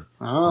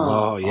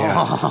 Oh,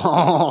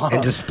 yeah.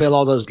 And just fill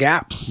all those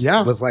gaps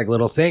with like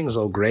little things,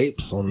 little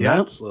grapes, little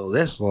nuts, little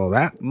this, little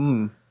that.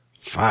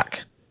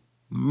 Fuck.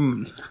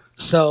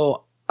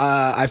 So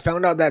I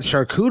found out that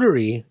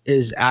charcuterie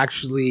is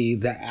actually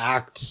the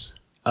act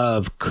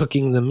of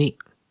cooking the meat.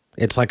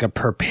 It's like a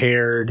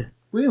prepared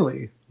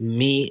Really?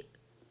 meat,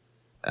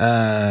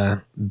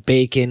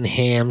 bacon,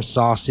 ham,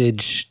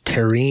 sausage,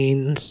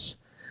 terrines,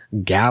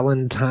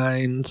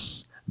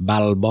 galantines,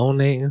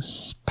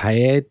 balbones,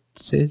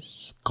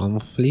 paettes,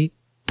 confit,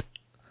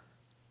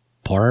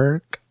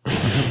 pork.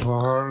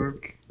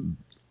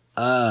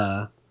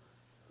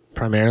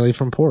 Primarily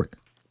from pork.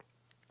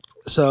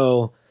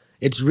 So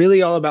it's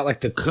really all about like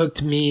the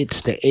cooked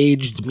meats, the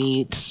aged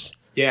meats.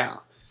 Yeah.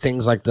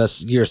 Things like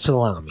this, your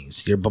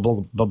salamis, your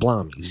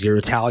bablamis, your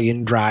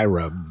Italian dry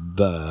rub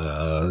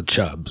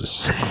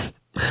chubs,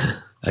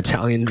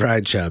 Italian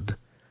dry chub,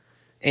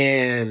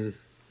 and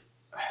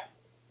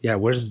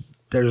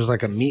there's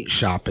like a meat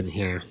shop in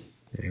here.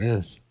 There it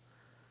is.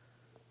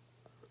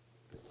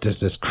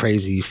 Just this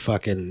crazy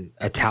fucking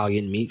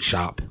Italian meat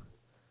shop.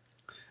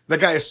 That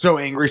guy is so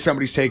angry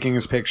somebody's taking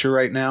his picture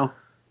right now.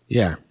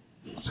 Yeah,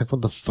 it's like,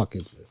 what the fuck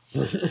is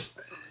this?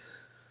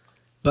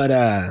 But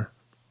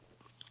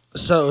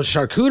so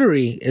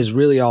charcuterie is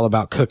really all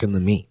about cooking the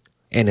meat,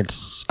 and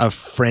it's a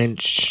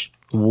French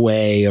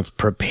way of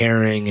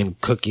preparing and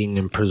cooking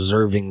and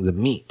preserving the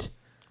meat.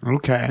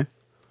 Okay.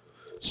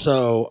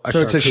 So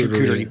it's a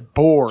charcuterie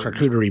board.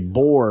 Charcuterie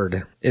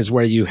board is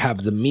where you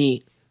have the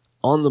meat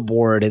on the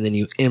board, and then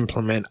you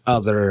implement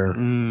other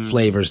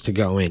flavors to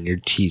go in: your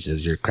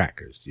cheeses, your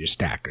crackers, your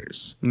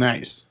stackers,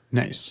 Nice.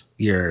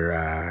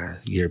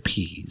 your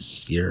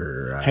peas,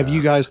 your. Have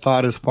you guys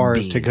thought as far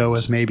as to go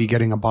as maybe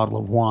getting a bottle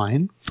of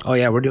wine? Oh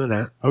yeah, we're doing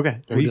that.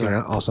 Okay. There We're you doing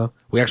go. that also.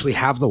 We actually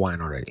have the wine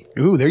already.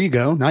 Ooh, there you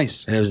go.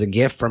 Nice. And it was a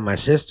gift from my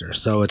sister,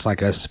 so it's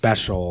like a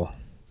special.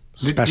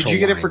 Did you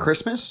get it for wine.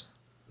 Christmas?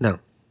 No.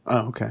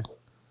 Oh, okay.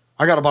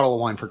 I got a bottle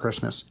of wine for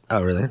Christmas.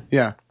 Oh, really?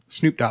 Yeah.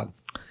 Snoop Dogg.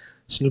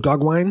 Snoop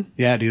Dogg wine?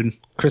 Yeah, dude.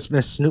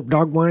 Christmas Snoop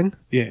Dogg wine?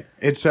 Yeah.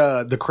 It's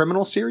the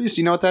Criminal series.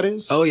 Do you know what that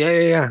is? Oh,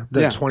 yeah.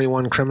 The Yeah.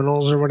 21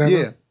 Criminals or whatever?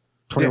 Yeah.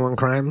 21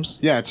 Crimes?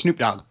 Yeah, it's Snoop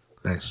Dogg.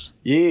 Nice.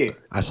 Yeah.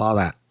 I saw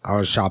that. I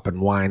was shopping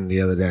wine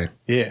the other day.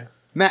 Yeah.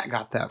 Matt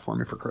got that for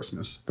me for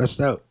Christmas. That's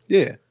dope.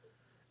 Yeah.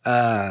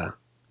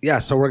 Yeah,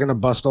 so we're going to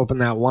bust open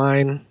that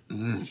wine.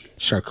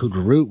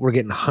 Charcuterie root. We're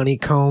getting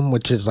honeycomb,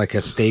 which is like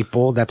a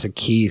staple. That's a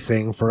key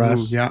thing for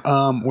us. Ooh,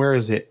 yeah. Where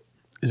is it?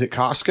 Is it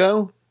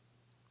Costco?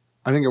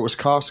 I think it was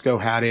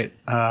Costco had it,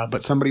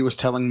 but somebody was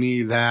telling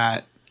me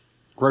that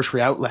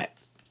Grocery Outlet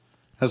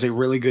has a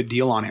really good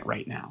deal on it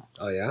right now.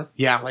 Oh, yeah?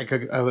 Yeah, like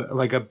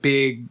a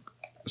big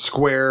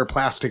square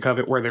plastic of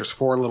it where there's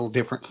 4 little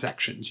different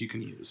sections you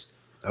can use.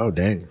 Oh,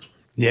 dang.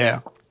 Yeah.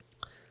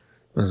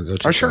 Let's go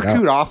check I that out.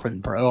 charcuterie often,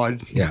 bro.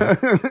 Yeah.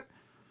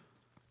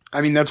 I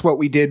mean, that's what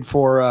we did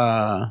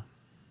for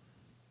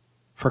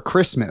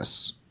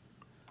Christmas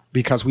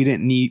because we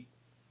didn't eat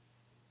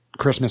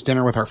Christmas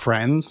dinner with our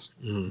friends.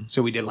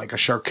 So we did like a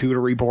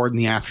charcuterie board in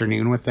the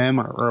afternoon with them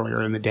or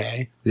earlier in the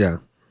day. Yeah.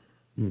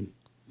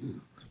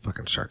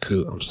 Fucking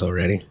charcuterie. I'm so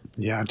ready.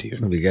 Yeah, dude. It's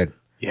going to be good.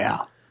 Yeah.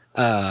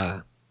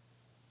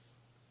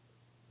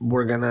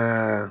 We're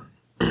gonna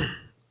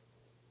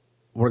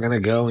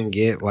go and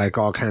get like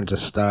all kinds of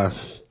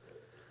stuff.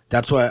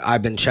 That's what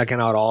I've been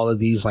checking out, all of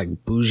these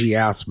like bougie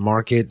ass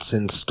markets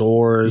and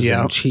stores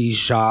Yeah. and cheese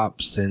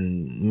shops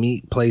and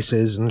meat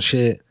places and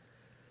shit.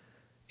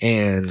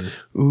 And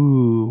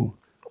Ooh.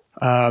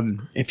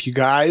 If you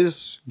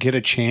guys get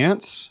a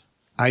chance,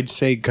 I'd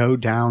say go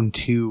down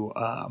to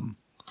what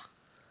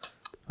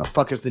the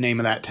fuck is the name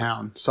of that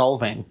town?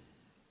 Solvang.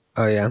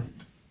 oh yeah,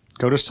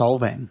 Go to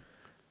Solvang.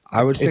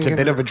 I was It's thinking a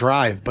bit of a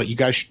drive, but you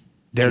guys,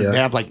 Yeah. they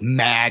have like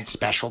mad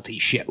specialty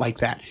shit like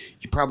that.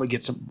 You probably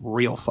get some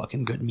real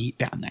fucking good meat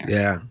down there.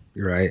 Yeah,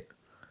 you're right.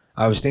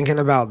 I was thinking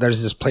about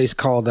there's this place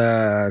called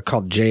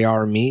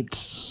JR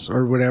Meats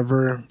or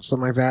whatever,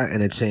 something like that,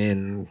 and it's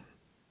in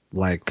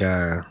like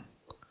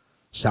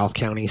South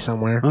County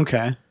somewhere.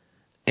 Okay.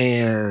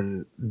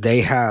 And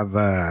they have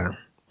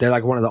they're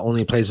like one of the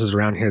only places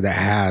around here that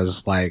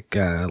has like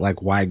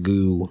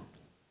Wagyu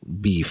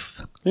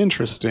beef.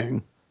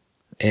 Interesting.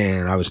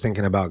 And I was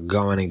thinking about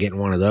going and getting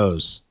one of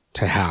those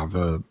to have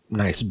a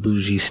nice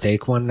bougie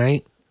steak one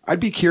night. I'd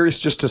be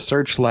curious just to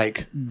search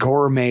like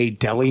gourmet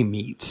deli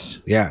meats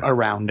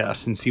around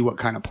us and see what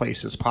kind of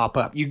places pop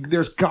up.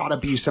 There's gotta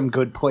be some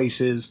good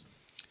places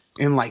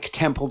in like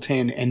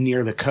Templeton and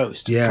near the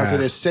coast. Yeah. Because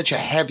it is such a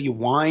heavy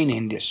wine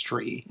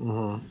industry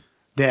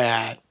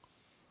that,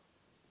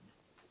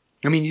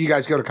 I mean, you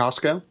guys go to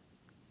Costco?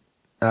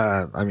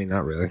 I mean,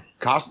 not really.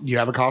 Do you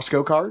have a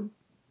Costco card?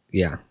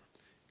 Yeah.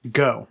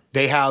 Go.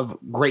 They have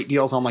great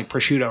deals on like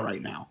prosciutto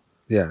right now.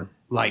 Yeah.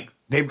 Like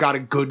they've got a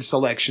good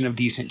selection of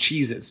decent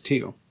cheeses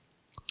too.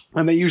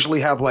 And they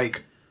usually have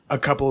like a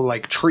couple of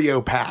like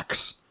trio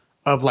packs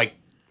of like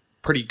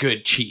pretty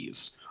good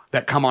cheese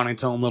that come on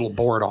its own little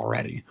board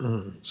already.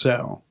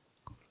 So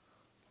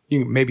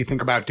you can maybe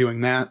think about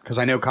doing that because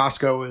I know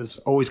Costco has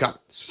always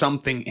got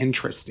something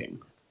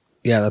interesting.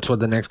 Yeah, that's what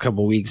the next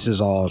couple weeks is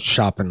all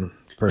shopping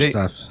for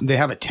stuff. They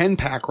have a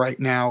 10-pack right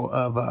now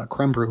of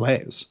creme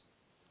brulees.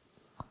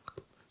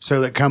 So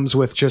that comes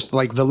with just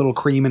like the little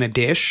cream in a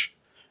dish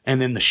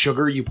and then the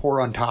sugar you pour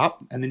on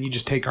top. And then you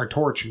just take our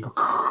torch and go,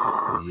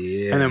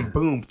 Yeah. and then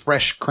boom,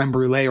 fresh creme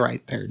brulee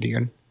right there,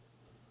 dude.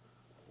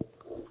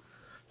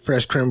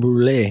 Fresh creme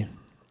brulee.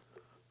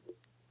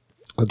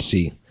 Let's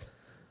see.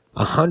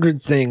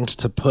 100 things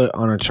to put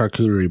on a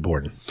charcuterie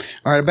board.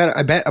 All right,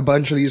 I bet a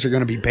bunch of these are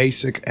going to be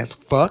basic as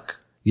fuck.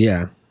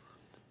 Yeah.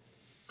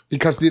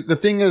 Because the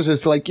thing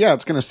is like, yeah,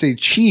 it's going to say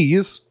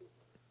cheese.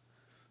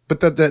 But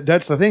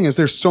that's the thing is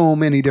there's so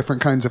many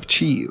different kinds of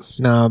cheese.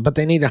 No, but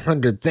they need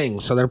 100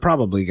 things, so they're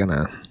probably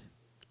gonna.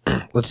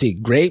 Let's see: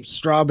 grapes,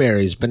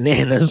 strawberries,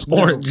 bananas,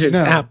 oranges,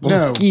 apples,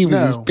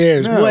 kiwis,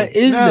 pears. What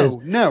is this?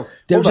 No,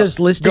 They're Hold up.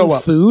 just listing Go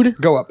up. food?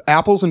 Go up.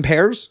 Apples and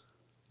pears?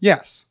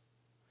 Yes.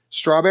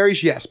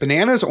 Strawberries? Yes.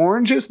 Bananas,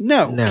 oranges?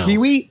 No. No.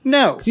 Kiwi?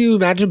 No. Can you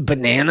imagine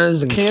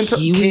bananas and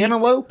kiwi?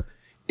 Cantaloupe?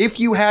 If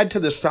you had to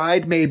the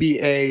side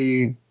maybe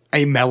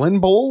a melon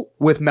bowl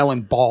with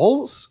melon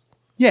balls?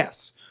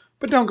 Yes.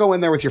 But don't go in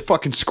there with your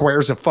fucking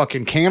squares of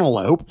fucking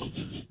cantaloupe.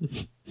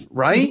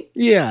 Right?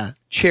 Yeah.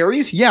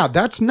 Cherries? Yeah,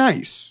 that's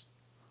nice.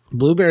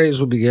 Blueberries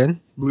would be good.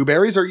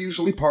 Blueberries are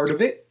usually part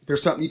of it.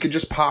 There's something you could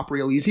just pop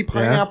real easy.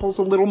 Pineapple's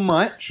a little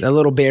much. That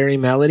little berry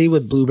melody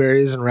with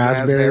blueberries and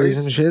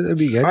raspberries and shit. That'd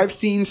be good. I've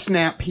seen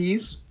snap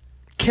peas.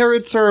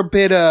 Carrots are a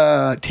bit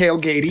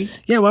tailgatey.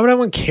 Yeah, why would I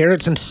want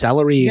carrots and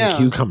celery Yeah. and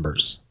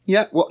cucumbers?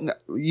 Yeah, well,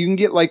 you can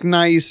get like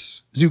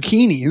nice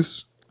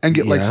zucchinis and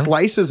get like Yeah.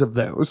 slices of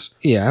those.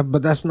 Yeah,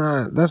 but that's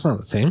not the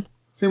same.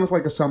 Same with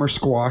like a summer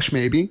squash,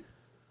 maybe.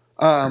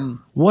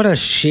 What a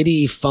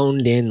shitty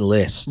phoned in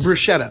list.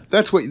 Bruschetta.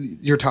 That's what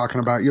you're talking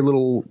about. Your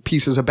little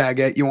pieces of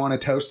baguette you want to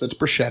toast. That's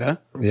bruschetta.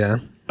 Yeah.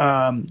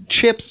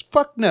 Chips.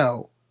 Fuck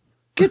no.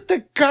 Get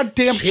the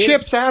goddamn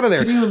chips out of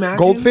there. Can you imagine?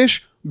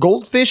 Goldfish.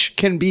 Goldfish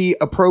can be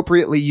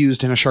appropriately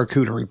used in a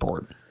charcuterie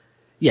board.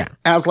 Yeah.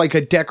 as like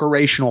a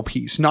decorational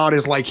piece, not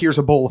as like, here's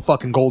a bowl of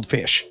fucking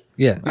goldfish.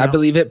 Yeah, I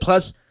believe it.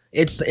 Plus,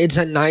 it's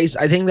a nice.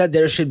 I think that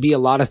there should be a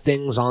lot of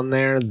things on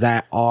there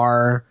that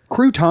are.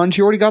 Croutons,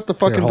 you already got the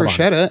fucking hold on.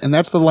 bruschetta, and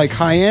that's the like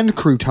high end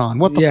crouton.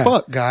 What the Yeah.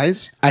 fuck,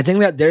 guys? I think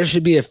that there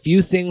should be a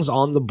few things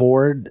on the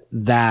board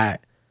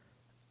that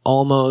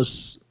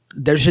almost.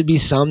 There should be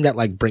some that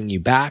like bring you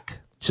back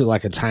to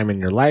like a time in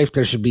your life.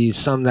 There should be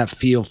some that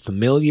feel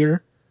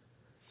familiar.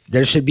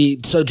 There should be,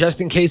 so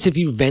just in case if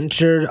you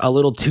ventured a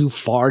little too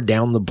far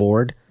down the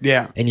board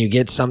Yeah. and you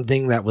get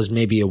something that was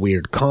maybe a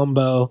weird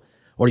combo,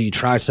 or you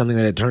try something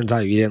that it turns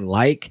out you didn't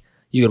like,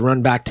 you could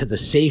run back to the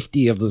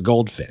safety of the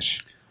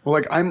goldfish. Well,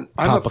 like I'm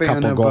a Pop a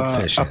fan couple of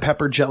goldfish a in.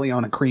 pepper jelly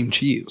on a cream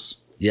cheese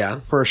Yeah.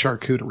 for a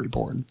charcuterie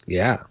board.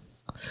 Yeah.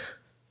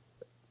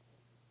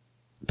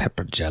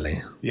 Pepper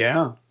jelly.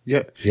 Yeah.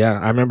 Yeah. Yeah.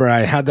 I remember I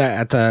had that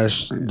at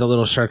the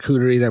little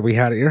charcuterie that we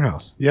had at your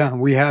house. Yeah.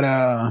 We had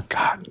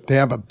they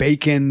have a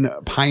bacon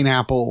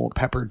pineapple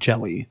pepper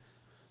jelly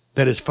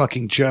that is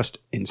fucking just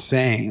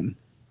insane.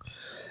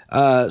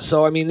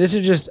 So, I mean, this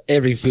is just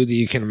every food that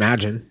you can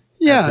imagine.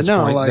 Yeah, At this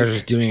no, point, like- they're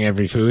just doing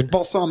every food.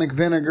 Balsamic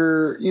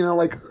vinegar,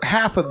 like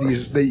half of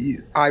these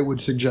I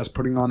would suggest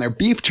putting on there.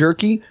 Beef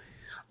jerky,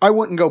 I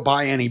wouldn't go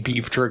buy any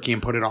beef jerky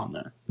and put it on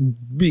there.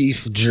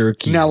 Beef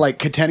jerky. Now, like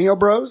Catenio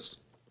Bros,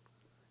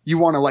 you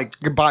want to like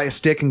buy a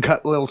stick and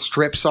cut little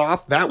strips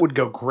off. That would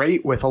go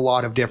great with a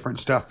lot of different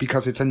stuff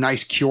because it's a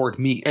nice cured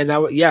meat. And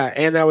that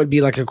would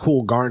be like a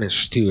cool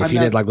garnish too if And you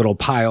that- did like little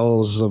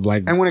piles of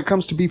like. And when it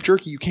comes to beef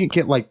jerky, you can't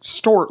get like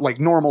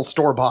normal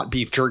store bought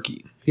beef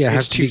jerky. Yeah, it It's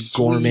has to be too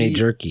gourmet sweet.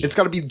 jerky. It's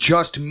got to be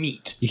just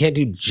meat. You can't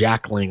do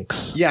Jack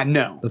Links. Yeah,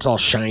 no. It's all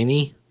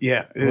shiny.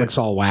 Yeah. It looks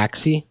all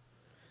waxy.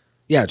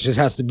 Yeah, it just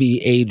has to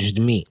be aged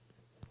meat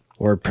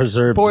or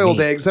preserved Boiled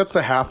meat. eggs, that's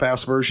the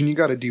half-ass version. You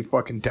got to do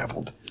fucking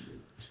deviled.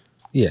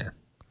 Yeah.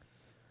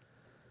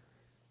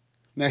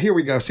 Now, here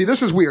we go. See,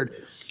 this is weird.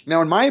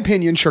 Now, in my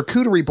opinion,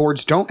 charcuterie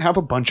boards don't have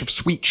a bunch of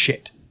sweet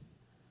shit.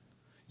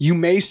 You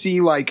may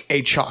see like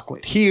a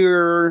chocolate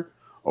here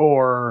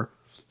or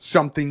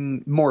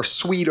something more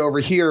sweet over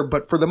here,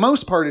 but for the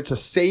most part, it's a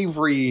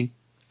savory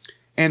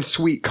and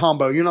sweet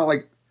combo.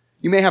 Like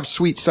you may have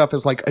sweet stuff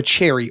as like a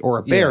cherry or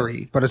a berry.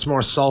 Yeah, but it's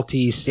more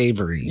salty,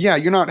 savory. Yeah,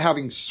 you're not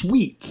having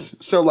sweets.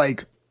 So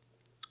like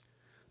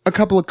a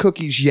couple of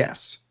cookies,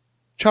 yes.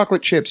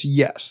 Chocolate chips,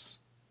 yes.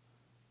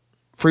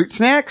 Fruit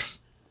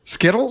snacks,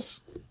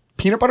 Skittles,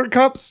 peanut butter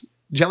cups,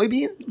 jelly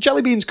beans.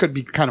 Jelly beans could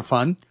be kind of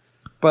fun,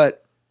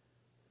 but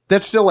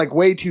that's still like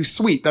way too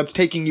sweet. That's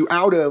taking you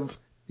out of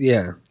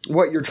Yeah.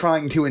 what you're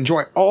trying to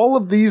enjoy. All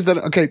of these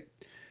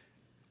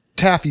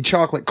taffy,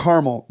 chocolate,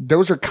 caramel,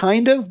 those are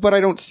kind of, but I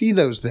don't see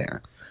those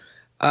there.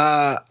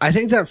 I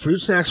think that fruit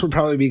snacks would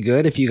probably be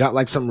good if you got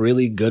like some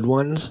really good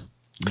ones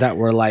that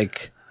were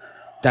like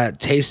that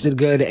tasted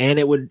good, and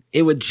it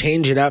would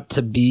change it up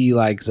to be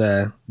like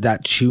that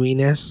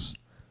chewiness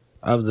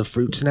of the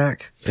fruit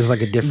snack is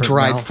like a different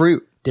Dried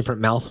fruit.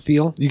 different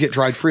mouthfeel. You get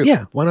dried fruit.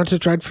 Yeah, why not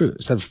just dried fruit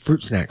instead of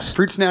fruit snacks?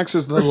 Fruit snacks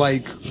is the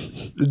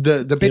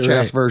the bitch You're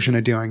ass right. version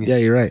of doing it. Yeah,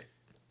 you're right.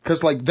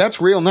 Because,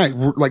 that's real nice.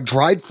 Like,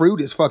 dried fruit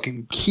is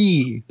fucking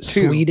key,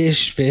 too.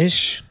 Swedish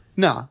fish.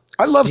 No.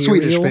 I love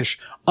Swedish Cereal? fish.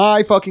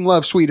 I fucking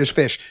love Swedish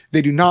fish.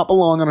 They do not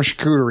belong on a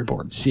charcuterie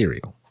board.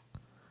 Cereal.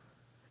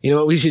 You know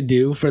what we should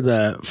do for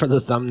the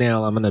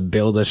thumbnail? I'm gonna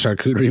build a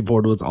charcuterie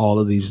board with all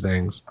of these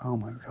things. Oh,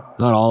 my God.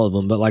 Not all of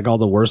them, but like all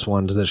the worst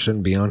ones that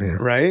shouldn't be on here.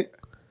 Right?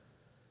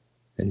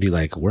 And be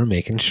like, we're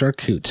making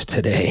charcutes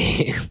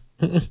today.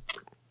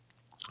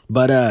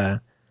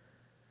 But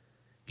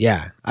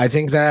yeah, I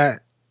think that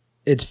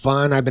it's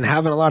fun. I've been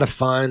having a lot of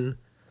fun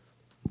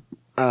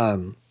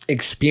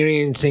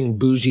experiencing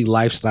bougie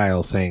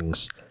lifestyle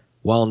things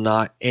while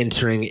not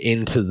entering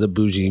into the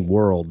bougie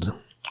world.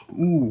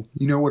 Ooh,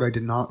 you know what I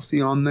did not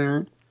see on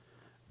there?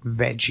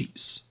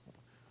 Veggies.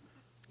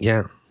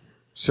 Yeah.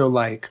 So,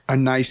 like, a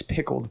nice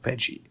pickled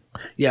veggie.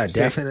 Yeah,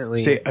 definitely.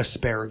 Say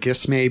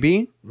asparagus,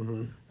 maybe.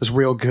 Mm-hmm. Is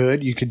real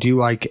good. You could do,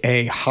 like,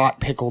 a hot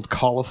pickled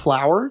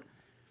cauliflower.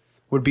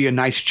 Would be a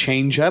nice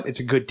change up. It's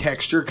a good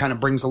texture. Kind of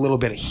brings a little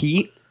bit of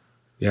heat.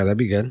 Yeah, that'd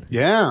be good.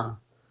 Yeah.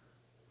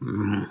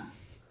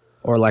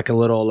 Or like a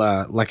little,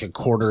 like a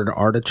quartered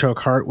artichoke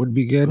heart would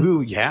be good.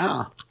 Ooh,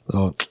 yeah.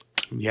 Oh,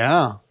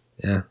 Yeah.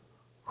 yeah.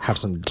 Have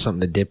something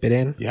to dip it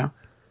in. Yeah.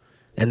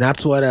 And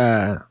that's what,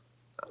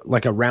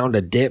 like a round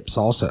of dips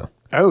also.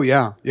 Oh,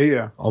 yeah. Yeah,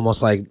 yeah.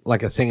 Almost like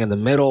a thing in the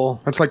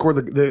middle. That's like where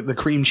the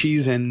cream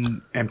cheese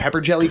and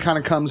pepper jelly kind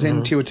of comes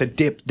into. It's a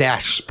dip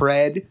dash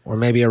spread. Or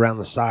maybe around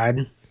the side.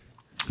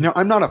 Now,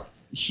 I'm not a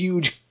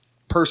huge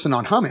person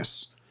on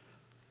hummus,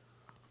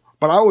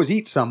 but I always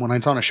eat some when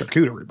it's on a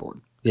charcuterie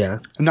board. Yeah.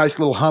 A nice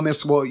little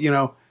hummus. Well,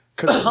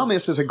 because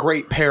hummus is a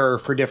great pair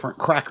for different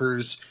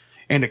crackers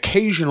and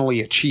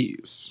occasionally a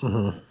cheese.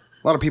 Mm-hmm.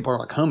 A lot of people are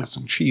like, hummus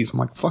and cheese. I'm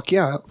like, fuck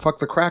yeah, fuck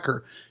the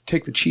cracker.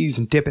 Take the cheese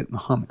and dip it in the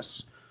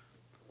hummus.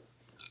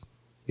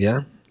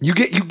 Yeah. You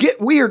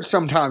get weird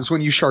sometimes when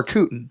you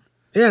charcuting.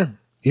 Yeah.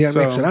 You gotta So,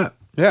 mix it up.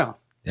 Yeah.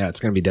 Yeah, it's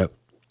gonna be dope.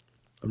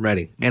 I'm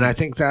ready. And I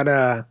think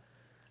that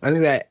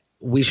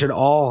we should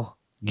all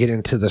get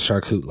into the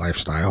charcuterie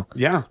lifestyle.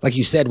 Yeah. Like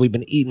you said, we've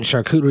been eating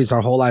charcuteries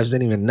our whole lives,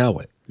 didn't even know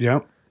it.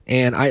 Yep.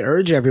 And I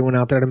urge everyone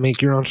out there to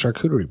make your own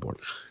charcuterie board.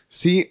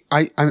 See,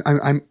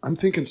 I'm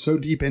thinking so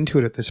deep into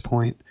it at this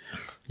point.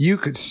 You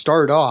could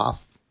start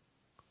off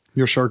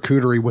your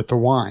charcuterie with the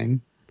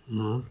wine,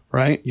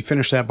 right? You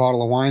finish that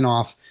bottle of wine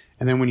off,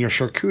 and then when your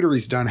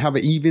charcuterie's done, have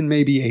even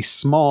maybe a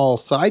small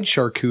side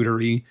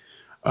charcuterie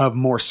of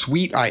more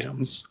sweet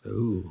items.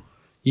 Ooh.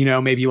 You know,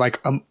 maybe like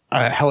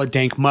a hella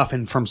dank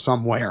muffin from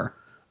somewhere.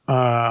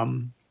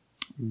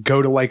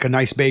 Go to like a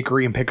nice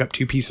bakery and pick up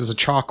 2 pieces of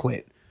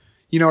chocolate.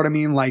 You know what I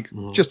mean? Like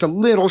just a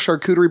little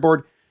charcuterie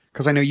board.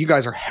 Because I know you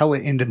guys are hella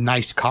into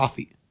nice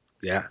coffee.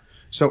 Yeah.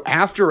 So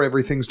after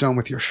everything's done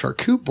with your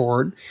charcuterie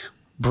board,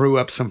 brew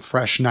up some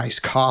fresh, nice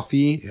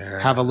coffee.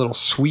 Yeah. Have a little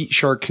sweet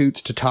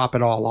charcutes to top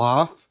it all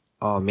off.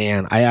 Oh,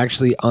 man. I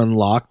actually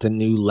unlocked a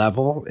new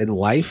level in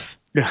life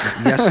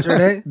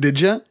yesterday. Did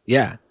you?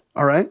 Yeah.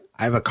 All right.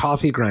 I have a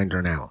coffee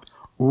grinder now.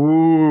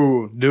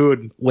 Ooh,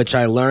 dude. Which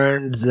I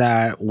learned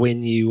that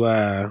when you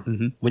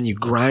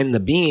grind the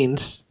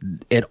beans,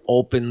 it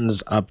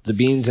opens up the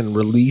beans and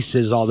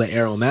releases all the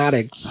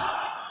aromatics.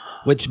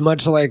 Which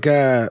much like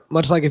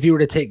if you were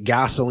to take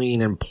gasoline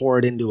and pour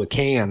it into a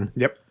can,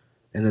 Yep.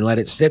 and then let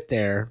it sit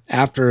there,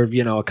 after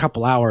a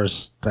couple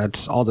hours,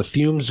 that's all the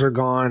fumes are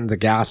gone. The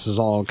gas is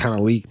all kind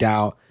of leaked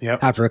out.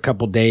 Yep. After a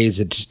couple days,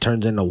 it just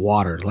turns into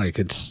water. Like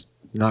it's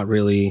not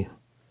really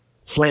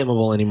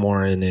flammable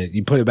anymore, and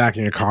you put it back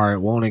in your car, it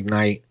won't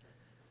ignite.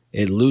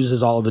 It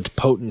loses all of its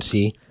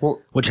potency,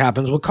 which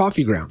happens with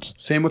coffee grounds.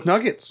 Same with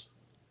nuggets.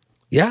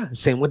 Yeah,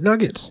 same with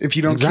nuggets. If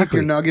you don't keep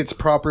your nuggets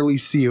properly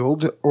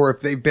sealed, or if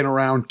they've been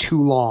around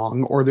too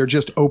long, or they're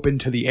just open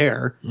to the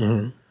air,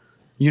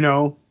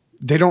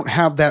 they don't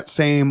have that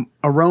same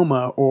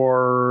aroma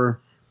or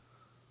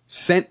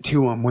scent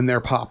to them when they're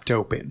popped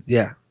open.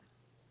 Yeah.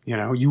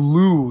 You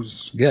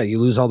lose. Yeah, you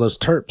lose all those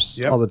terps,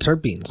 Yep. all the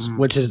terpenes,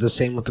 which is the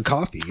same with the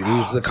coffee. You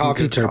lose the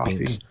coffee good terpenes.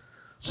 coffee.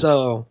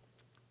 So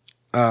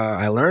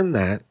I learned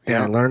that, and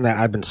I learned that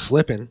I've been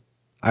slipping.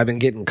 I've been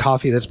getting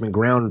coffee that's been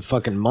ground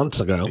fucking months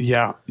ago.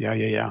 Yeah.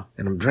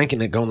 And I'm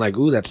drinking it going like,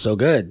 ooh, that's so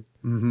good.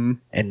 Mm-hmm.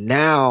 And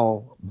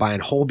now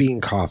buying whole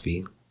bean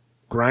coffee,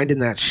 grinding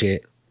that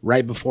shit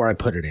right before I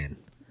put it in.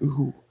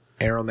 Ooh.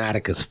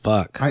 Aromatic as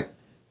fuck.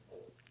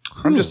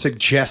 I'm just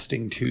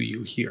suggesting to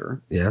you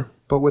here. Yeah.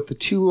 But with the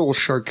 2 little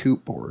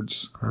charcuterie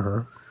boards,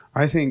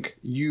 I think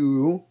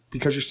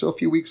because you're still a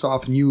few weeks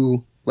off, and you,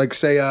 like,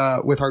 say,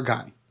 with our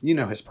guy,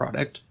 his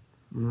product.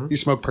 Mm-hmm. You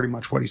smoke pretty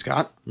much what he's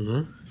got.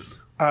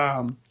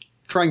 Mm-hmm.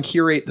 Try and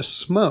curate the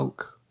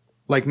smoke,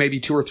 like maybe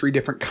 2 or 3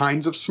 different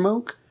kinds of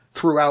smoke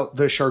throughout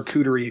the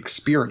charcuterie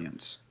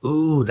experience.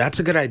 Ooh, that's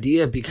a good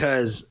idea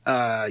because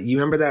you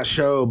remember that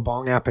show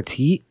Bong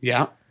Appetit?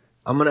 Yeah.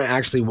 I'm going to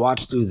actually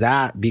watch through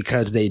that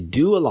because they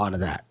do a lot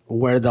of that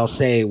where they'll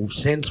say,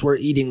 since we're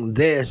eating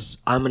this,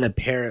 I'm going to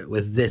pair it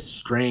with this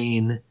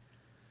strain.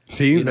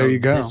 See, there you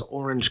go. This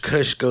orange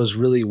kush goes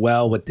really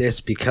well with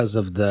this because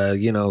of the,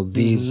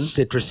 these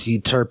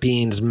citrusy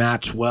terpenes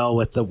match well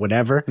with the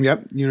whatever.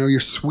 Yep.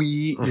 Your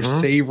sweet, your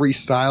savory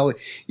style,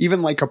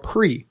 even like a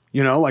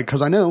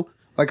because I know,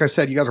 like I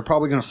said, you guys are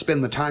probably going to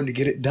spend the time to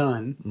get it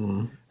done.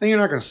 And you're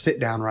not going to sit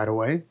down right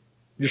away.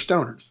 You're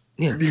stoners.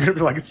 Yeah. You're going to be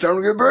like, it's time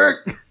to get burnt.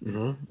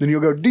 Then you'll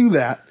go do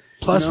that.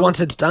 Plus, once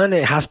it's done,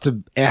 it has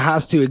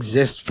to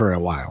exist for a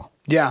while.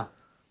 Yeah.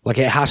 Like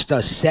it has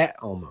to set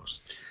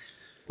almost.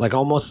 Like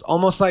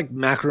almost like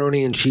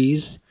macaroni and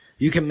cheese.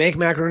 You can make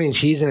macaroni and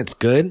cheese and it's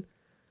good.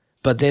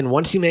 But then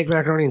once you make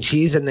macaroni and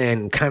cheese and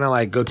then kind of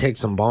like go take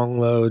some bong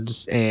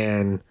loads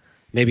and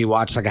maybe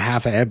watch like a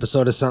half an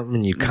episode of something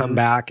and you come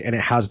back and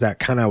it has that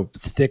kind of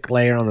thick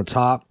layer on the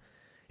top.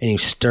 And you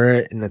stir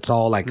it, and it's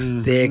all like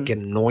thick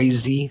and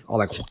noisy, all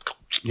like.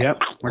 Yep,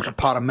 like a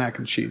pot of mac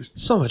and cheese.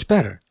 So much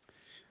better.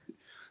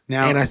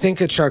 Now, and I think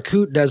a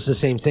charcuterie does the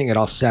same thing. It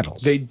all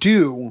settles. They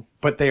do,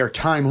 but they are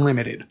time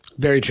limited.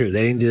 Very true.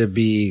 They need to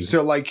be.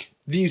 So, like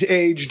these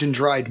aged and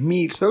dried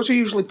meats, those are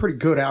usually pretty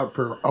good out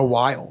for a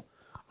while.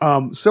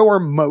 So are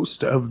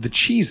most of the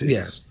cheeses.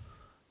 Yeah.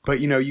 But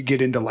you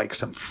get into like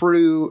some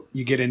fruit.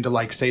 You get into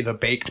like say the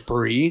baked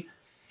brie.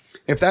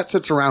 If that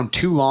sits around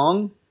too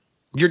long,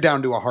 you're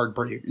down to a hard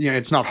brie.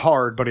 It's not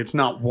hard, but it's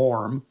not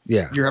warm.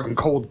 Yeah. You're having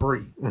cold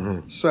brie.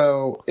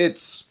 So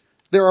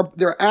there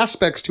are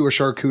aspects to a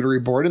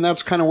charcuterie board, and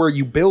that's kind of where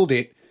you build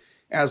it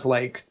as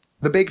like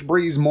the baked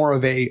brie is more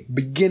of a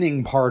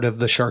beginning part of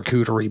the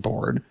charcuterie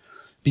board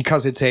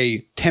because it's a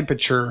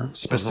temperature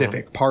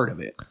specific part of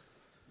it.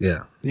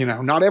 Yeah.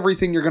 Not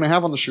everything you're going to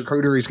have on the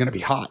charcuterie is going to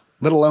be hot,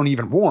 let alone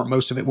even warm.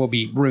 Most of it will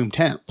be room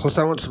temp. Plus,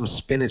 I want some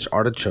spinach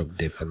artichoke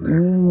dip in there.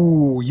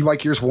 Ooh, you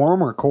like yours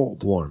warm or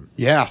cold? Warm.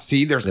 Yeah,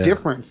 see, there's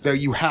difference. Though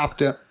you have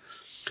to,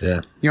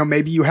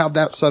 maybe you have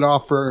that set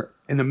off for,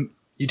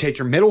 you take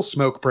your middle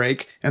smoke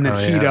break and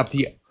then heat up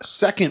the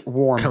second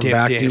warm Come dip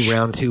back dish. to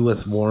round 2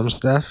 with warm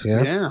stuff.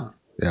 Yeah. Yeah.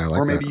 Yeah, I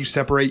like or maybe that. you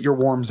separate your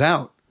warms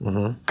out.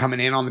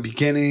 Coming in on the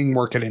beginning,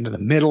 work it into the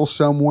middle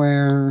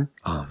somewhere.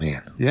 Oh,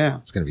 man. Yeah.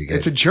 It's going to be good.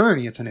 It's a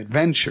journey. It's an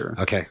adventure.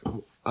 Okay.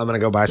 I'm gonna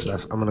go buy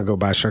stuff. I'm gonna go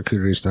buy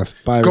charcuterie stuff.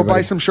 Bye, Go everybody.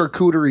 buy some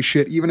charcuterie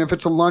shit, even if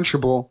it's a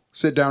Lunchable.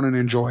 Sit down and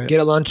enjoy it. Get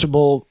a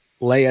Lunchable,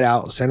 lay it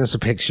out, send us a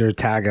picture,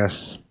 tag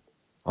us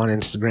on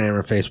Instagram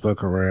or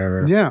Facebook or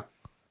wherever. Yeah.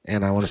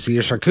 And I want to see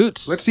your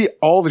charcutes. Let's see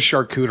all the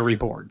charcuterie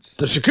boards.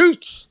 The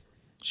charcutes.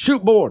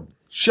 Shoot board.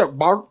 Shoot,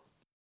 Bart.